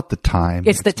more about the time.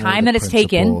 It's the time that it's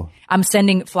taken. I'm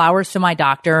sending flowers to my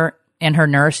doctor and her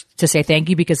nurse to say thank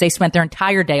you because they spent their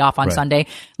entire day off on Sunday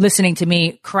listening to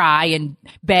me cry and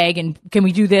beg and can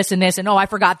we do this and this and oh, I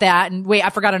forgot that and wait,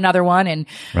 I forgot another one and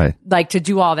like to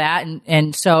do all that. And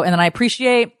then I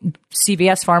appreciate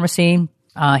CVS Pharmacy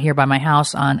here by my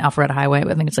house on Alpharetta Highway.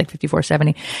 I think it's like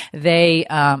 5470. They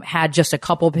had just a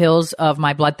couple pills of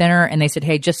my blood thinner and they said,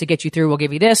 hey, just to get you through, we'll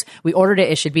give you this. We ordered it.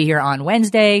 It should be here on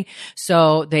Wednesday.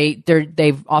 So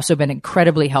they've also been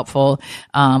incredibly helpful,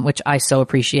 which I so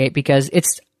appreciate because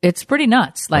it's pretty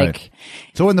nuts. Like,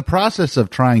 so in the process of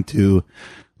trying to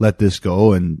let this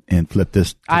go and flip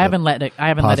this, I haven't let it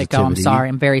go. I'm sorry.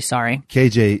 I'm very sorry.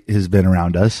 KJ has been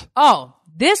around us. Oh,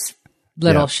 this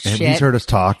little shit. And he's heard us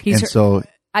talk.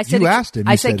 I said, you asked him.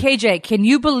 I said, KJ, can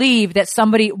you believe that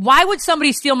why would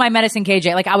somebody steal my medicine,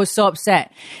 KJ? Like, I was so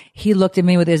upset. He looked at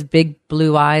me with his big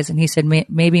blue eyes and he said,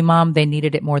 maybe Mom, they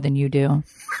needed it more than you do.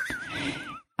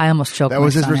 I almost choked my son out. That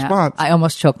was his response. I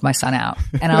almost choked my son out.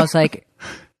 And I was like,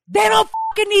 they don't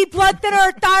fucking need blood thinner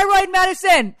or thyroid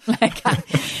medicine.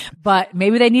 But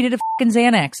maybe they needed a fucking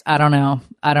Xanax. I don't know.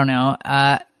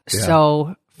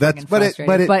 So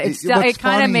it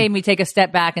kind of made me take a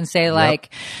step back and say, like,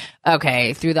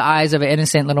 okay, through the eyes of an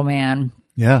innocent little man,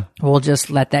 we'll just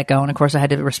let that go. And of course, I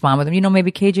had to respond with him.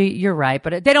 Maybe KJ, you're right,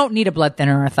 but they don't need a blood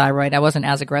thinner or a thyroid. I wasn't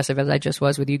as aggressive as I just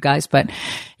was with you guys, but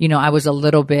I was a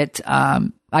little bit.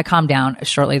 I calmed down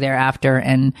shortly thereafter,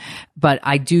 but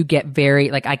I do get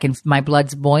very, like, my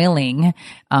blood's boiling,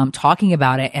 talking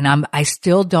about it. And I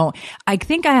still don't, I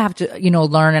think I have to,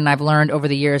 learn, and I've learned over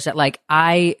the years that, like,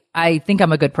 I think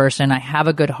I'm a good person. I have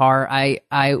a good heart.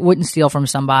 I wouldn't steal from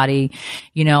somebody.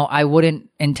 I wouldn't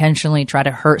intentionally try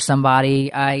to hurt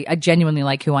somebody. I genuinely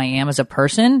like who I am as a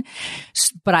person,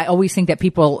 but I always think that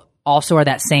people also are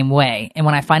that same way. And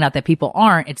when I find out that people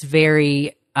aren't, it's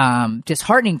very,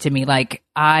 disheartening to me. Like,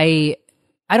 I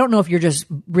don't know if you're just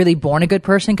really born a good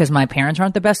person because my parents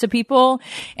aren't the best of people.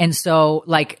 And so,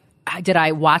 like, did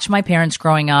I watch my parents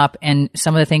growing up and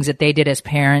some of the things that they did as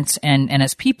parents and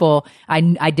as people,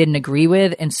 I didn't agree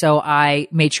with. And so I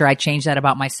made sure I changed that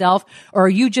about myself. Or are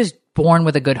you just born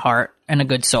with a good heart and a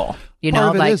good soul?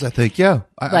 Part of it is, I think. Yeah.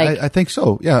 I think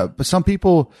so. Yeah. But some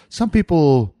people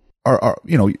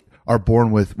are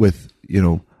born with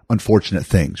unfortunate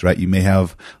things, right? You may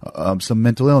have some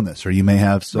mental illness, or you may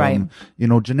have some,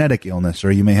 genetic illness,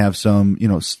 or you may have some,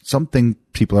 something.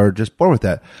 People are just born with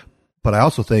that. But I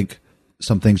also think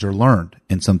some things are learned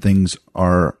and some things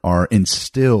are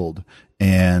instilled.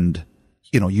 And,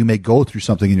 you may go through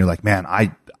something and you're like, man,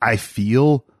 I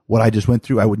feel what I just went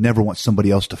through. I would never want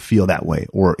somebody else to feel that way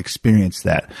or experience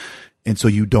that. And so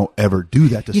you don't ever do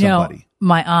that to somebody.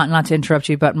 My aunt, not to interrupt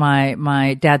you, but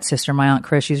my dad's sister, my aunt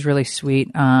Chris, she's really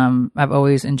sweet. I've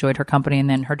always enjoyed her company. And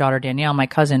then her daughter Danielle, my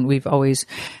cousin, we've always,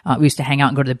 we used to hang out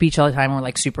and go to the beach all the time. We're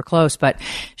like super close, but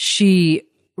she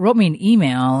wrote me an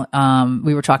email.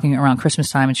 We were talking around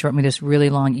Christmas time, and she wrote me this really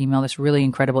long email, this really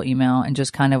incredible email, and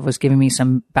just kind of was giving me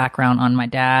some background on my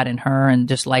dad and her and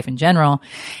just life in general.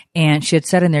 And she had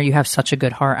said in there, "You have such a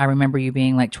good heart. I remember you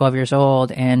being like 12 years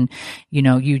old, and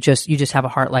you just have a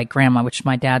heart like grandma," which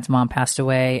my dad's mom passed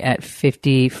away at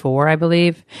 54, I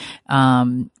believe.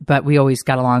 But we always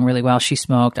got along really well. She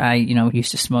smoked. I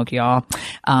used to smoke, y'all.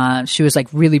 She was like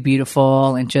really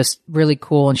beautiful and just really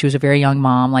cool. And she was a very young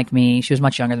mom like me. She was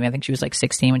much younger than me. I think she was like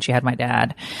 16 when she had my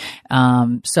dad.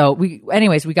 So we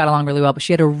got along really well, but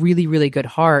she had a really, really good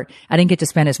heart. I didn't get to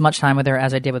spend as much time with her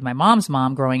as I did with my mom's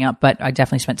mom growing up, but I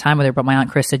definitely spent time with her. But my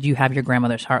Aunt Chris said, "You have your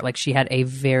grandmother's heart." Like, she had a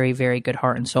very, very good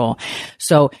heart and soul.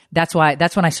 So that's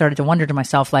when I started to wonder to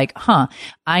myself, like,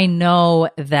 I know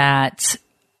that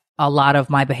a lot of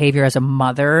my behavior as a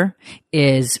mother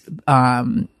is,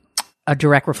 a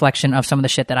direct reflection of some of the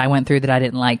shit that I went through that I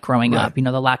didn't like growing up.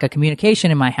 The lack of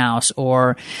communication in my house,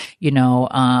 or,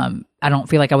 I don't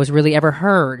feel like I was really ever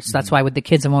heard. So that's why with the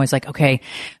kids, I'm always like, "Okay,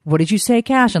 what did you say,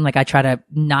 Cash?" And like, I try to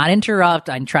not interrupt.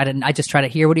 I just try to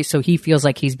hear so he feels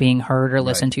like he's being heard or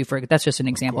listened to. That's just an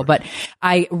example. But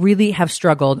I really have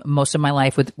struggled most of my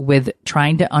life with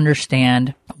trying to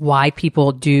understand why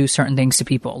people do certain things to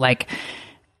people. Like,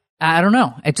 I don't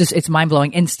know. It's mind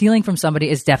blowing. And stealing from somebody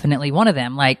is definitely one of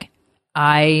them. Like,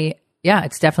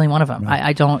 it's definitely one of them.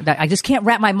 Right. I just can't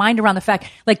wrap my mind around the fact,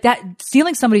 like, that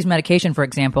stealing somebody's medication, for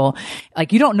example,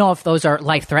 like, you don't know if those are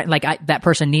life threatening, like that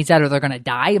person needs that or they're going to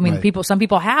die. I mean, some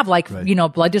people have like,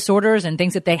 blood disorders and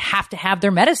things that they have to have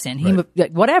their medicine,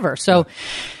 whatever. So,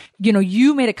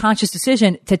 you made a conscious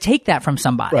decision to take that from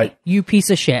somebody. Right. You piece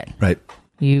of shit. Right.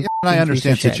 And I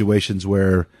understand situations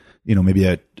where, maybe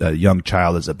a young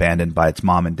child is abandoned by its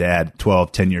mom and dad,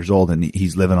 12, 10 years old, and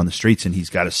he's living on the streets and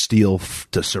he's got to steal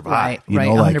to survive. Right,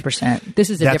 100%. This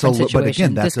is a different situation. But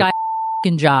again, this guy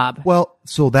f***ing job. Well,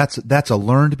 so that's a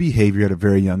learned behavior at a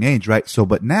very young age, right? So,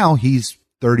 but now he's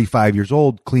 35 years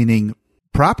old cleaning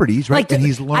properties, right? Like, and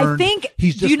he's learned. I think,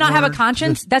 do you not have a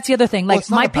conscience? That's the other thing. Like,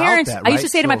 my parents, I used to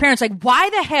say to my parents, like,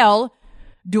 "Why the hell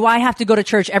do I have to go to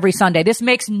church every Sunday? This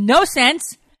makes no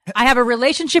sense. I have a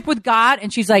relationship with God."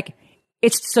 And she's like,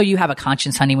 "It's so you have a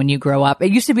conscience, honey, when you grow up."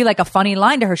 It used to be like a funny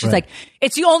line to her. She's like,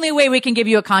 "It's the only way we can give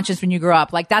you a conscience when you grow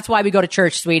up. Like, that's why we go to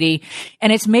church, sweetie."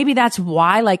 And maybe that's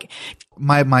why, like,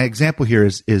 my example here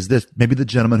is this. Maybe the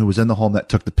gentleman who was in the home that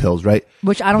took the pills, right?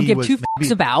 Which I don't give two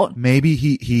fucks about. Maybe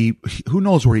he who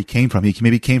knows where he came from. He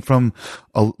maybe came from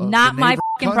not my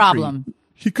fucking problem.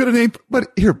 He could have named,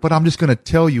 but I'm just going to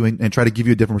tell you and try to give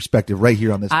you a different perspective right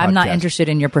here on this podcast. I'm not interested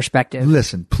in your perspective.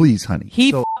 Listen, please, honey.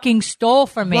 He fucking stole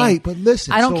from me. Right, but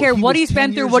listen. I don't care what he's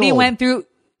been through, what he went through.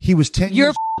 He was 10 You're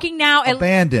years fucking now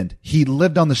abandoned. He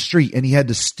lived on the street and he had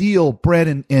to steal bread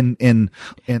in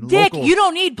Dick, local. You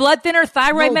don't need blood thinner,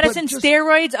 thyroid medicine,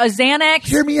 steroids, a Xanax.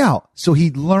 Hear me out. So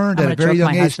he learned at a very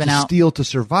young age to steal to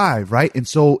survive, right? And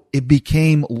so it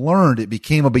became learned. It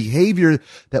became a behavior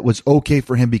that was okay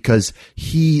for him because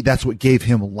that's what gave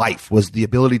him life, was the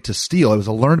ability to steal. It was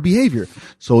a learned behavior.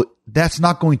 So that's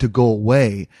not going to go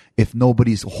away if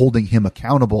nobody's holding him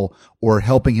accountable or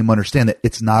helping him understand that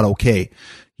it's not okay.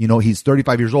 He's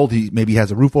 35 years old. He maybe has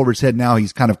a roof over his head now.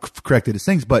 He's kind of corrected his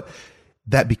things, but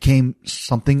that became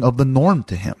something of the norm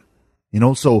to him.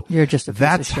 So you're just a piece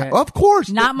of shit. Of course.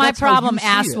 Not my problem,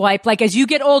 asswipe. Like, as you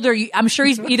get older, I'm sure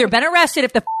he's either been arrested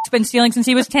if the f***'s been stealing since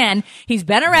he was 10. He's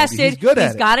been arrested.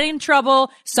 He's got in trouble.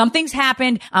 Something's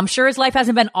happened. I'm sure his life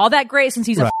hasn't been all that great since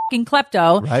he's a fucking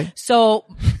klepto. Right. So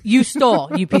you stole,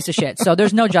 you piece of shit. So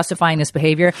there's no justifying this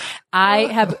behavior. I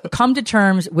have come to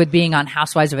terms with being on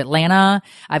Housewives of Atlanta.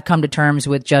 I've come to terms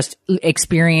with just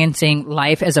experiencing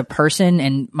life as a person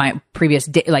and my previous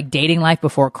dating life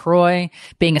before Croy,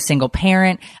 being a single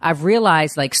parent. I've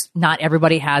realized, like, not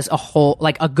everybody has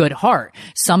a good heart.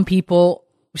 Some people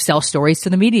sell stories to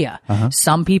the media.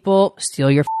 Some people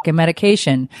steal your fucking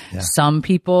medication. Yeah. Some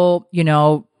people,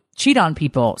 cheat on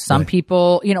people. Some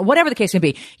people, whatever the case may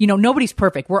be, nobody's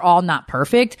perfect. We're all not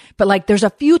perfect, but like, there's a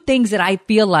few things that I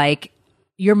feel like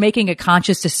you're making a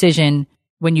conscious decision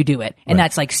when you do it. And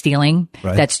that's like stealing.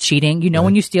 Right. That's cheating.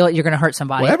 When you steal it, you're going to hurt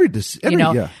somebody.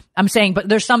 Well, I'm saying, but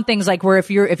there's some things like where if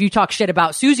you talk shit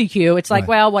about Susie Q, it's like,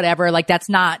 well, whatever. Like, that's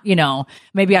not,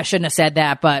 maybe I shouldn't have said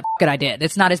that, but f*** it, I did.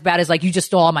 It's not as bad as like, you just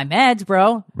stole all my meds,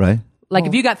 bro. Right. Like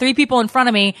if you got 3 people in front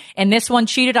of me and this one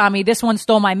cheated on me, this one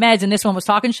stole my meds, and this one was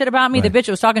talking shit about me, the bitch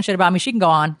that was talking shit about me, she can go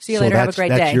on. See you later. Have a great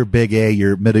day. That's your big A,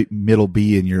 your middle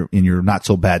B, and your not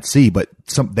so bad C. But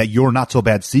that your not so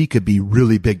bad C could be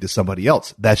really big to somebody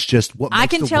else. That's just what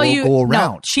makes the world go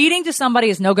around. No, cheating to somebody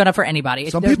is no good for anybody.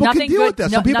 Some people can deal with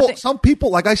that. Some people,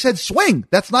 like I said, swing.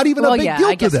 That's not even a big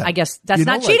deal to them. I guess that's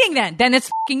not cheating then. Then it's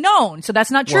fucking known. So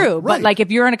that's not true. Right. But like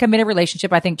if you're in a committed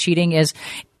relationship, I think cheating is,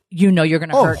 you're going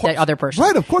to hurt the other person.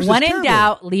 Right, of course. When in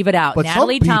doubt, leave it out. But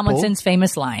Natalie Tomlinson's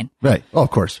famous line. Right. Oh,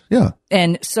 of course. Yeah.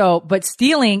 And so, but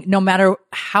stealing, no matter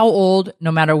how old,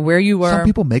 no matter where you were. Some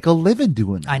people make a living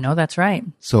doing that. I know, that's right.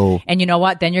 So. And you know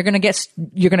what? Then you're going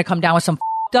to come down with some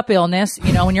up illness,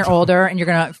 when you're older, and you're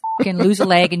going to fucking lose a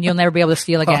leg and you'll never be able to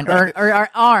steal again. Right. Or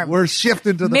arm. We're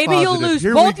shifting to the Maybe positive. You'll lose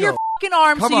Here both your fucking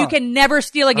arms so you can never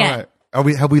steal again. All right.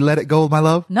 Have we let it go, my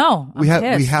love? No, we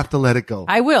have to let it go.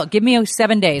 I will. Give me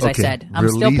 7 days. Okay. I said I'm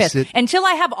still pissed until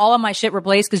I have all of my shit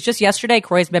replaced. Because just yesterday,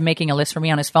 Corey's been making a list for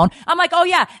me on his phone. I'm like, oh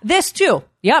yeah, this too.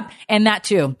 Yep, and that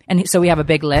too. And so we have a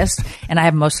big list, and I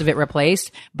have most of it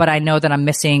replaced. But I know that I'm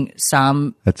missing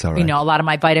some. That's all right. A lot of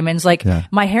my vitamins, like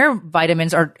my hair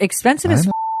vitamins, are expensive as.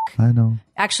 I know.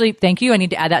 Actually, thank you. I need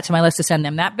to add that to my list to send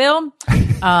them that bill.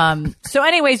 So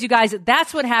anyways, you guys,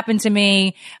 that's what happened to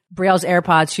me. Brielle's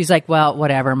AirPods, she's like, well,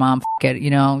 whatever, mom, f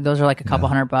it. Those are like a couple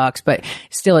 $100, but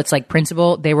still it's like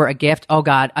principle. They were a gift. Oh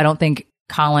God, I don't think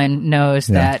Colin knows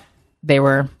that they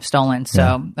were stolen.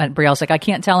 So Brielle's like, I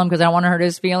can't tell him because I don't want to hurt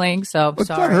his feelings. So it's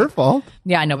sorry. It's not her fault.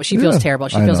 Yeah, I know, but she feels terrible.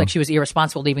 She feels like she was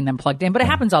irresponsible leaving them plugged in, but it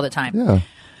happens all the time. Yeah.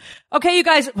 Okay, you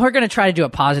guys, we're going to try to do a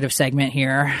positive segment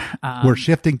here. We're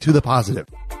shifting to the positive.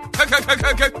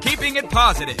 Keeping it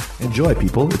positive. Enjoy,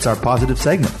 people. It's our positive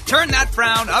segment. Turn that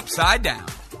frown upside down.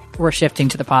 We're shifting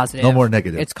to the positive. No more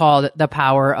negative. It's called the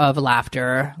power of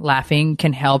laughter. Laughing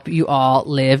can help you all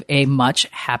live a much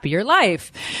happier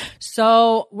life.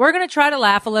 So we're going to try to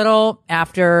laugh a little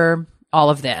after all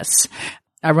of this.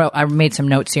 I made some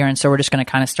notes here, and so we're just going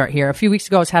to kind of start here. A few weeks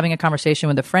ago, I was having a conversation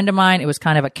with a friend of mine. It was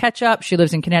kind of a catch-up. She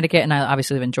lives in Connecticut, and I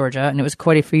obviously live in Georgia, and it was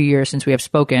quite a few years since we have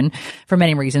spoken. For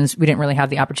many reasons, we didn't really have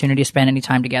the opportunity to spend any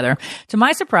time together. To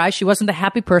my surprise, she wasn't the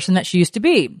happy person that she used to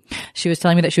be. She was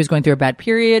telling me that she was going through a bad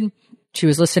period. She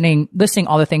was listing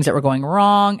all the things that were going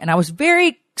wrong, and I was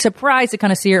very surprised to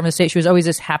kind of see her in the state. She was always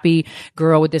this happy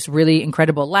girl with this really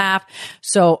incredible laugh.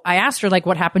 So I asked her, like,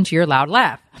 what happened to your loud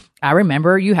laugh? I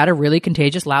remember you had a really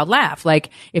contagious loud laugh. Like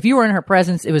if you were in her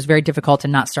presence, it was very difficult to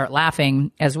not start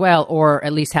laughing as well, or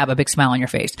at least have a big smile on your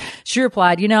face. She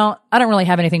replied, I don't really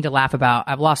have anything to laugh about.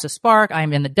 I've lost a spark.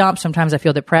 I'm in the dumps. Sometimes I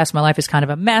feel depressed. My life is kind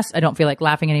of a mess. I don't feel like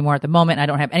laughing anymore at the moment. I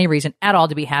don't have any reason at all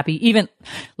to be happy, even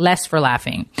less for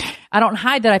laughing. I don't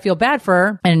hide that I feel bad for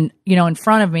her. And, in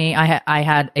front of me, I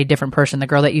had a different person. The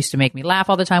girl that used to make me laugh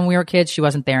all the time when we were kids, she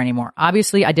wasn't there anymore.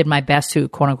 Obviously, I did my best to,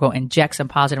 quote unquote, inject some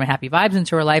positive and happy vibes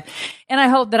into her life. And I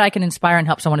hope that I can inspire and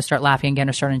help someone to start laughing again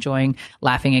or start enjoying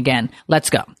laughing again. Let's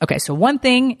go. Okay. So one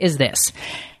thing is this.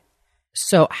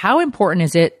 So how important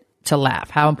is it to laugh?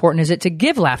 How important is it to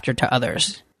give laughter to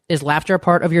others? Is laughter a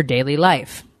part of your daily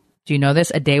life? Do you know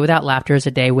this? A day without laughter is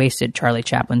a day wasted, Charlie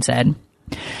Chaplin said.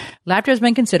 Laughter has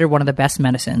been considered one of the best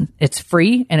medicines. It's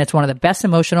free, and it's one of the best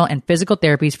emotional and physical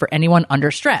therapies for anyone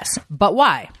under stress. But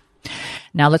why?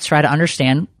 Now let's try to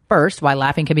understand first why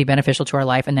laughing can be beneficial to our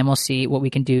life, and then we'll see what we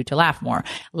can do to laugh more.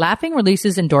 Laughing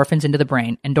releases endorphins into the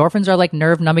brain. Endorphins are like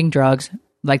nerve-numbing drugs,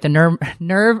 like the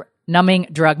nerve-numbing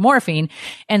drug morphine,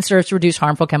 and serves to reduce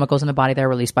harmful chemicals in the body that are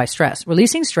released by stress.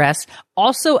 Releasing stress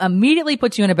also immediately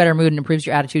puts you in a better mood and improves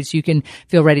your attitude so you can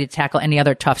feel ready to tackle any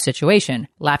other tough situation.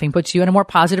 Laughing puts you in a more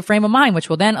positive frame of mind, which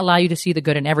will then allow you to see the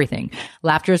good in everything.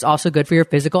 Laughter is also good for your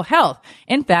physical health.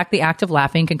 In fact, the act of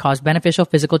laughing can cause beneficial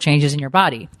physical changes in your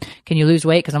body. Can you lose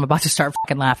weight? Because I'm about to start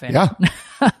fucking laughing. Yeah.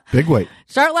 Big weight.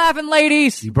 Start laughing,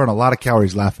 ladies. You burn a lot of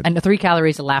calories laughing. And the 3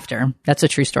 calories of laughter. That's a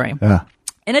true story. Yeah.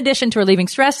 In addition to relieving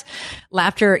stress,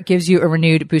 laughter gives you a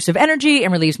renewed boost of energy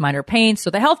and relieves minor pain. So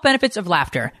the health benefits of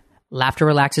laughter. Laughter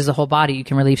relaxes the whole body. You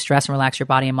can relieve stress and relax your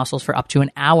body and muscles for up to an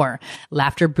hour.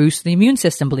 Laughter boosts the immune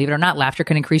system. Believe it or not, laughter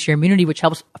can increase your immunity, which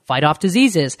helps fight off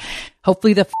diseases.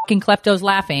 Hopefully the fucking klepto's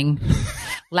laughing.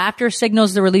 Laughter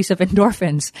signals the release of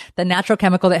endorphins, the natural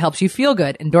chemical that helps you feel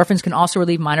good. Endorphins can also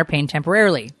relieve minor pain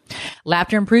temporarily.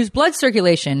 Laughter improves blood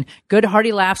circulation. Good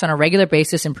hearty laughs on a regular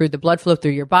basis improve the blood flow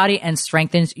through your body and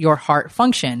strengthens your heart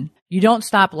function. You don't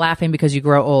stop laughing because you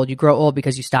grow old. You grow old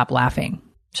because you stop laughing.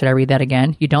 Should I read that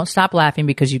again? You don't stop laughing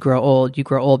because you grow old. You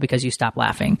grow old because you stop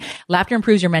laughing. Laughter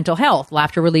improves your mental health.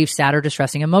 Laughter relieves sad or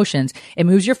distressing emotions. It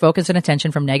moves your focus and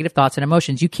attention from negative thoughts and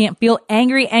emotions. You can't feel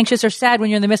angry, anxious, or sad when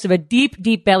you're in the midst of a deep,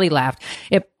 deep belly laugh.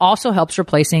 It also helps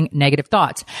replacing negative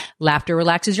thoughts. Laughter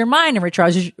relaxes your mind and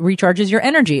recharges your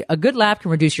energy. A good laugh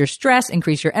can reduce your stress,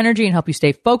 increase your energy, and help you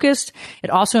stay focused. It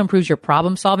also improves your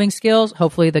problem-solving skills.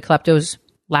 Hopefully the klepto's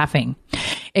laughing.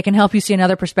 It can help you see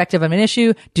another perspective of an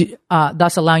issue,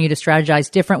 thus allowing you to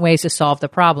strategize different ways to solve the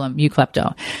problem, you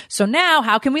klepto. So now,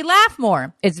 how can we laugh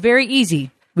more? It's very easy.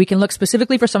 We can look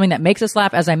specifically for something that makes us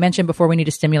laugh. As I mentioned before, we need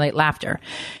to stimulate laughter.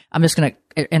 I'm just going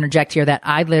to interject here that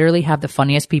I literally have the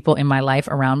funniest people in my life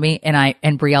around me,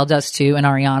 and Brielle does too, and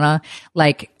Ariana.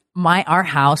 Like, our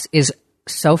house is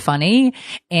so funny,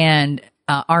 and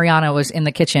Ariana was in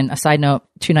the kitchen, a side note,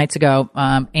 2 nights ago,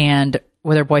 and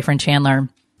with her boyfriend Chandler.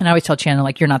 And I always tell Chandler,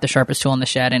 like, you're not the sharpest tool in the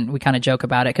shed. And we kind of joke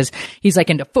about it because he's like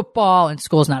into football and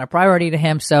school's not a priority to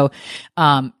him. So,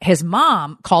 his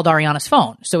mom called Ariana's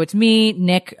phone. So it's me,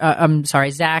 Nick,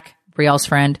 Zach, Brielle's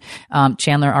friend,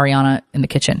 Chandler, Ariana in the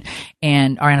kitchen.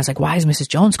 And Ariana's like, why is Mrs.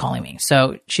 Jones calling me?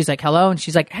 So she's like, hello. And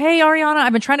she's like, hey, Ariana,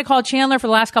 I've been trying to call Chandler for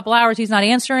the last couple hours. He's not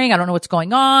answering. I don't know what's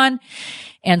going on.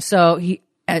 And so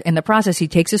in the process, he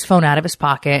takes his phone out of his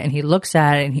pocket and he looks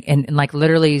at it and like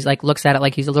literally he's like looks at it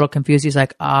like he's a little confused. He's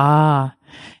like, yeah,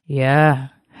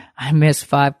 I missed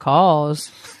 5 calls.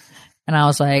 And I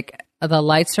was like, the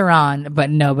lights are on, but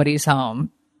nobody's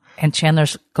home. And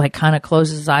Chandler's like kind of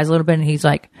closes his eyes a little bit and he's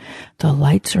like, the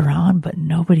lights are on, but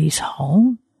nobody's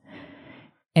home.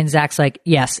 And Zach's like,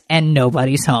 yes, and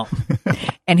nobody's home.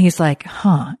 And he's like,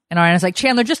 huh. And Ariana's like,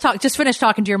 Chandler, just finish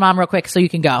talking to your mom real quick so you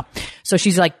can go. So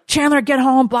she's like, Chandler, get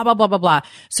home, blah, blah, blah, blah, blah.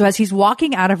 So as he's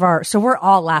walking out of so we're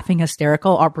all laughing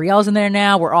hysterical. Our Brielle's in there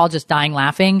now. We're all just dying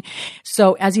laughing.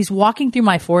 So as he's walking through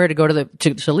my foyer to go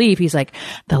to leave, he's like,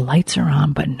 the lights are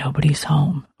on, but nobody's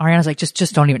home. Ariana's like,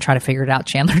 just don't even try to figure it out,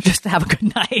 Chandler. Just have a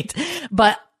good night.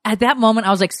 But at that moment,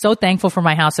 I was like so thankful for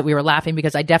my house that we were laughing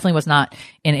because I definitely was not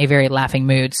in a very laughing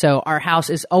mood. So our house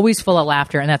is always full of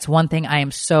laughter. And that's one thing I am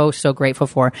so, so grateful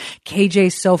for.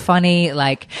 KJ's so funny.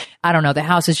 Like, I don't know. The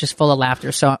house is just full of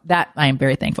laughter. So that I am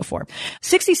very thankful for.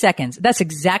 60 seconds. That's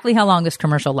exactly how long this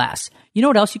commercial lasts. You know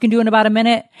what else you can do in about a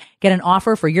minute? Get an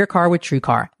offer for your car with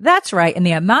TrueCar. That's right. In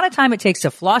the amount of time it takes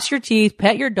to floss your teeth,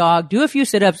 pet your dog, do a few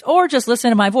sit-ups, or just listen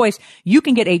to my voice, you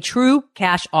can get a true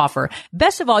cash offer.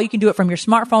 Best of all, you can do it from your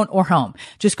smartphone or home.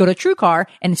 Just go to TrueCar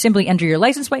and simply enter your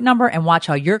license plate number and watch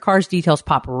how your car's details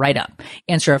pop right up.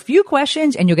 Answer a few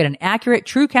questions and you'll get an accurate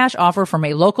true cash offer from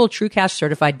a local True Cash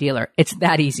certified dealer. It's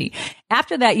that easy.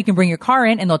 After that, you can bring your car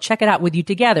in and they'll check it out with you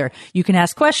together. You can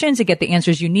ask questions and get the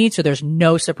answers you need so there's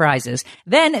no surprises.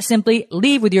 Then simply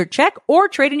leave with your check or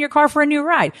trade in your car for a new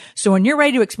ride. So when you're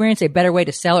ready to experience a better way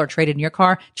to sell or trade in your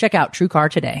car, check out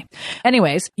TrueCar today.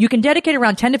 Anyways, you can dedicate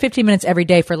around 10 to 15 minutes every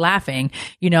day for laughing.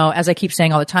 You know, as I keep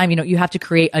saying all the time, you have to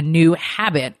create a new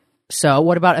habit. So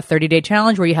what about a 30-day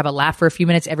challenge where you have a laugh for a few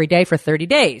minutes every day for 30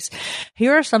 days?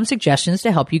 Here are some suggestions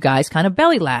to help you guys kind of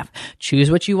belly laugh. Choose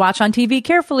what you watch on TV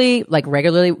carefully, like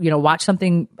regularly, watch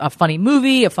a funny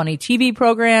movie, a funny TV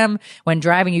program. When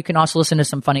driving, you can also listen to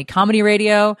some funny comedy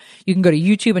radio. You can go to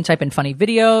YouTube and type in funny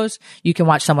videos. You can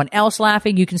watch someone else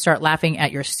laughing. You can start laughing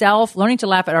at yourself. Learning to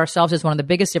laugh at ourselves is one of the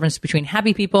biggest differences between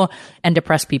happy people and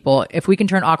depressed people. If we can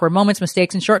turn awkward moments,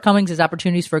 mistakes, and shortcomings as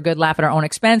opportunities for a good laugh at our own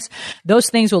expense, those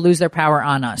things will lose their power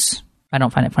on us. I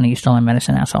don't find it funny you stole my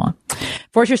medicine, asshole.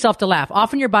 Force yourself to laugh.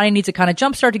 Often your body needs a kind of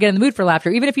jumpstart to get in the mood for laughter.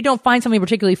 Even if you don't find something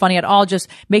particularly funny at all, just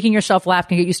making yourself laugh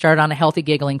can get you started on a healthy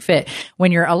giggling fit.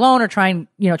 When you're alone or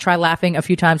try laughing a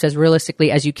few times as realistically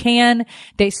as you can.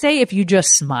 They say if you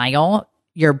just smile,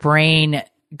 your brain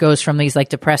goes from these like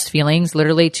depressed feelings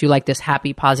literally to like this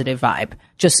happy, positive vibe.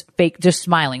 Just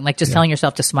smiling, like just telling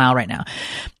yourself to smile right now.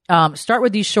 Start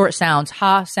with these short sounds,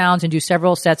 ha sounds, and do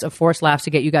several sets of forced laughs to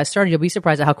get you guys started. You'll be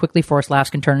surprised at how quickly forced laughs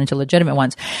can turn into legitimate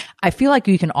ones. I feel like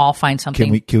you can all find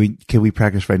something. Can we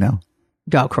practice right now?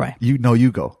 Go, Croy. You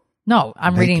go. No,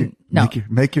 I'm reading.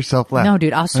 Make yourself laugh. No,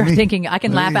 dude, I'll start thinking. I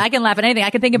can laugh. I can laugh at anything.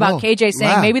 I can think about KJ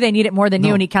saying maybe they need it more than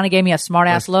you, and he kind of gave me a smart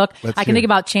ass look. I can think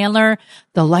about Chandler.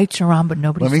 The lights are on, but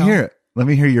nobody's home. Let me hear it. Let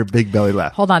me hear your big belly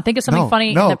laugh. Hold on. Think of something funny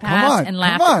in the past and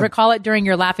laugh. Recall it during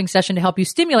your laughing session to help you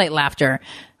stimulate laughter.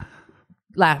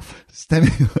 Laugh.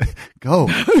 Go.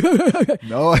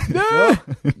 No. Go.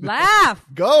 Laugh.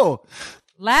 Go.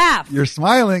 Laugh. You're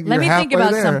smiling. Let me think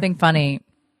about something funny.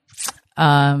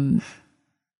 The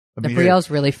Brielle's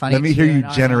really funny. Let me hear you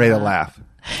generate a laugh.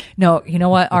 No, you know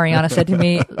what Ariana said to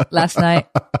me last night?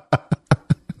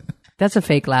 That's a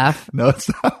fake laugh. No, it's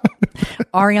not.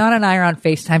 Ariana and I are on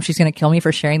FaceTime. She's going to kill me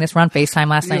for sharing this. We're on FaceTime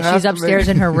last night. She's upstairs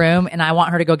in her room, and I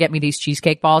want her to go get me these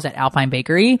cheesecake balls at Alpine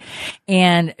Bakery.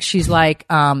 And she's like,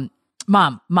 Mom,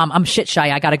 I'm shit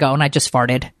shy. I got to go. And I just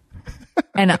farted.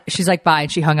 And she's like, bye.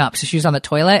 And she hung up. So she was on the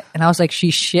toilet. And I was like,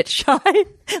 she's shit shy.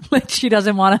 Like she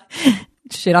doesn't want to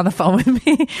shit on the phone with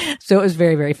me. So it was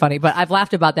very, very funny. But I've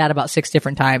laughed about that about 6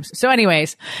 different times. So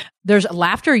anyways, there's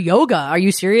laughter yoga. Are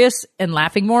you serious and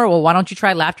laughing more? Well, why don't you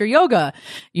try laughter yoga?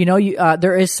 You know,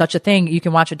 there is such a thing. You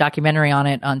can watch a documentary on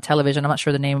it on television. I'm not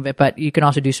sure the name of it, but you can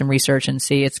also do some research and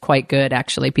see it's quite good,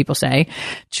 actually, people say.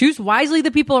 Choose wisely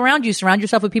the people around you. Surround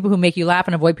yourself with people who make you laugh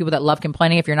and avoid people that love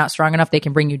complaining. If you're not strong enough, they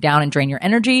can bring you down and drain your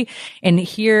energy. And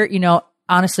here, you know,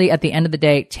 honestly, at the end of the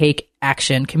day, take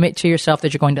action. Commit to yourself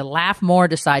that you're going to laugh more,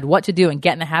 decide what to do, and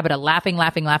get in the habit of laughing.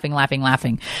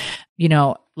 You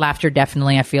know, laughter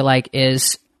definitely, I feel like,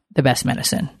 is the best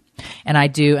medicine. And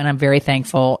I'm very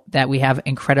thankful that we have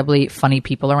incredibly funny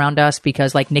people around us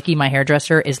because like Nikki, my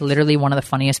hairdresser, is literally one of the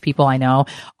funniest people I know.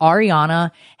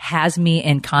 Ariana has me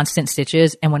in constant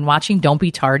stitches. And when watching Don't Be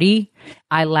Tardy,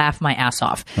 I laugh my ass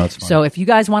off. So if you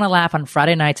guys want to laugh on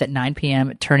Friday nights at 9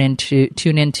 p.m.,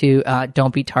 tune into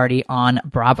Don't Be Tardy on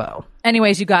Bravo.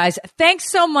 Anyways, you guys, thanks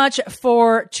so much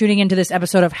for tuning into this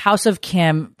episode of House of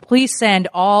Kim. Please send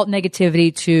all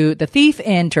negativity to the thief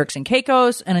in Turks and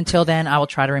Caicos. And until then, I will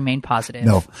try to remain positive.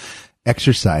 No.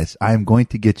 Exercise. I am going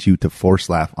to get you to force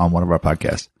laugh on one of our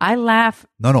podcasts. I laugh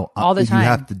all the time. You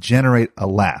have to generate a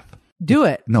laugh. Do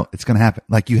it. No, it's going to happen.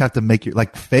 Like you have to make your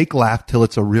like fake laugh till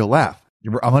it's a real laugh.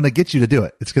 I'm going to get you to do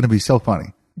it. It's going to be so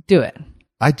funny. Do it.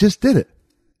 I just did it.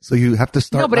 So you have to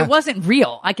start. No, but laughing. It wasn't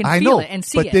real. I can feel it and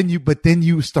see it. But then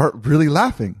you start really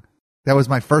laughing. That was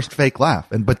my first fake laugh.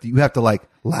 But you have to like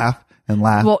laugh and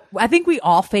laugh. Well, I think we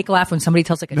all fake laugh when somebody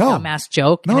tells like a dumbass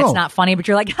joke and it's not funny, but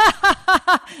you're like, ha ha ha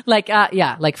ha. Like,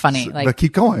 yeah, like funny. Like, but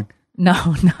keep going.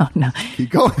 No. Keep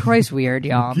going. Corey's weird,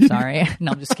 y'all. I'm sorry.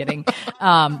 No, I'm just kidding.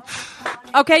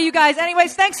 Okay, you guys.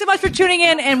 Anyways, thanks so much for tuning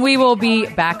in, and we will be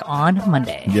back on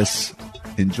Monday. Yes.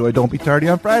 Enjoy Don't Be Tardy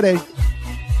on Friday.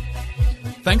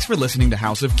 Thanks for listening to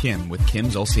House of Kim with Kim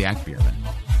Zolciak Biermann.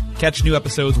 Catch new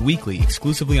episodes weekly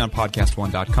exclusively on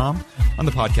PodcastOne.com, on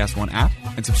the Podcast One app,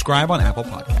 and subscribe on Apple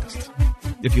Podcasts.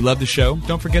 If you love the show,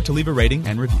 don't forget to leave a rating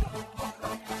and review.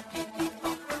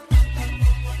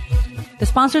 The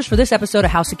sponsors for this episode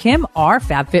of House of Kim are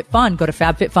FabFitFun. Go to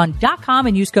FabFitFun.com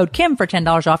and use code Kim for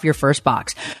 $10 off your first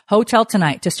box. Hotel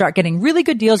Tonight. To start getting really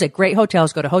good deals at great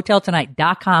hotels, go to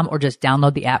HotelTonight.com or just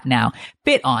download the app now.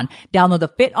 FitOn. Download the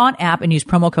FitOn app and use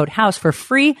promo code HOUSE for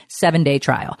free 7-day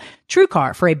trial.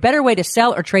 TrueCar. For a better way to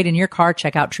sell or trade in your car,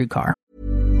 check out TrueCar.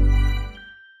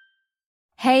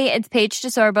 Hey, it's Paige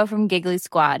DeSorbo from Giggly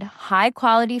Squad. High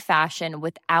quality fashion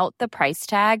without the price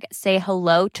tag. Say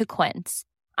hello to Quince.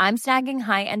 I'm snagging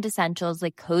high-end essentials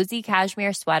like cozy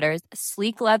cashmere sweaters,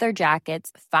 sleek leather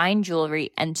jackets, fine jewelry,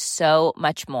 and so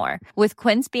much more. With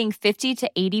Quince being 50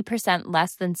 to 80%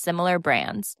 less than similar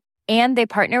brands. And they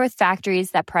partner with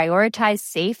factories that prioritize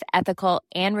safe, ethical,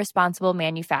 and responsible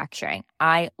manufacturing.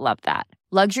 I love that.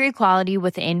 Luxury quality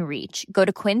within reach. Go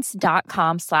to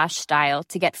quince.com/style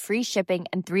to get free shipping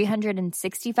and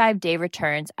 365-day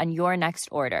returns on your next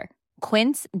order.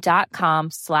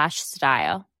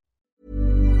 Quince.com/style.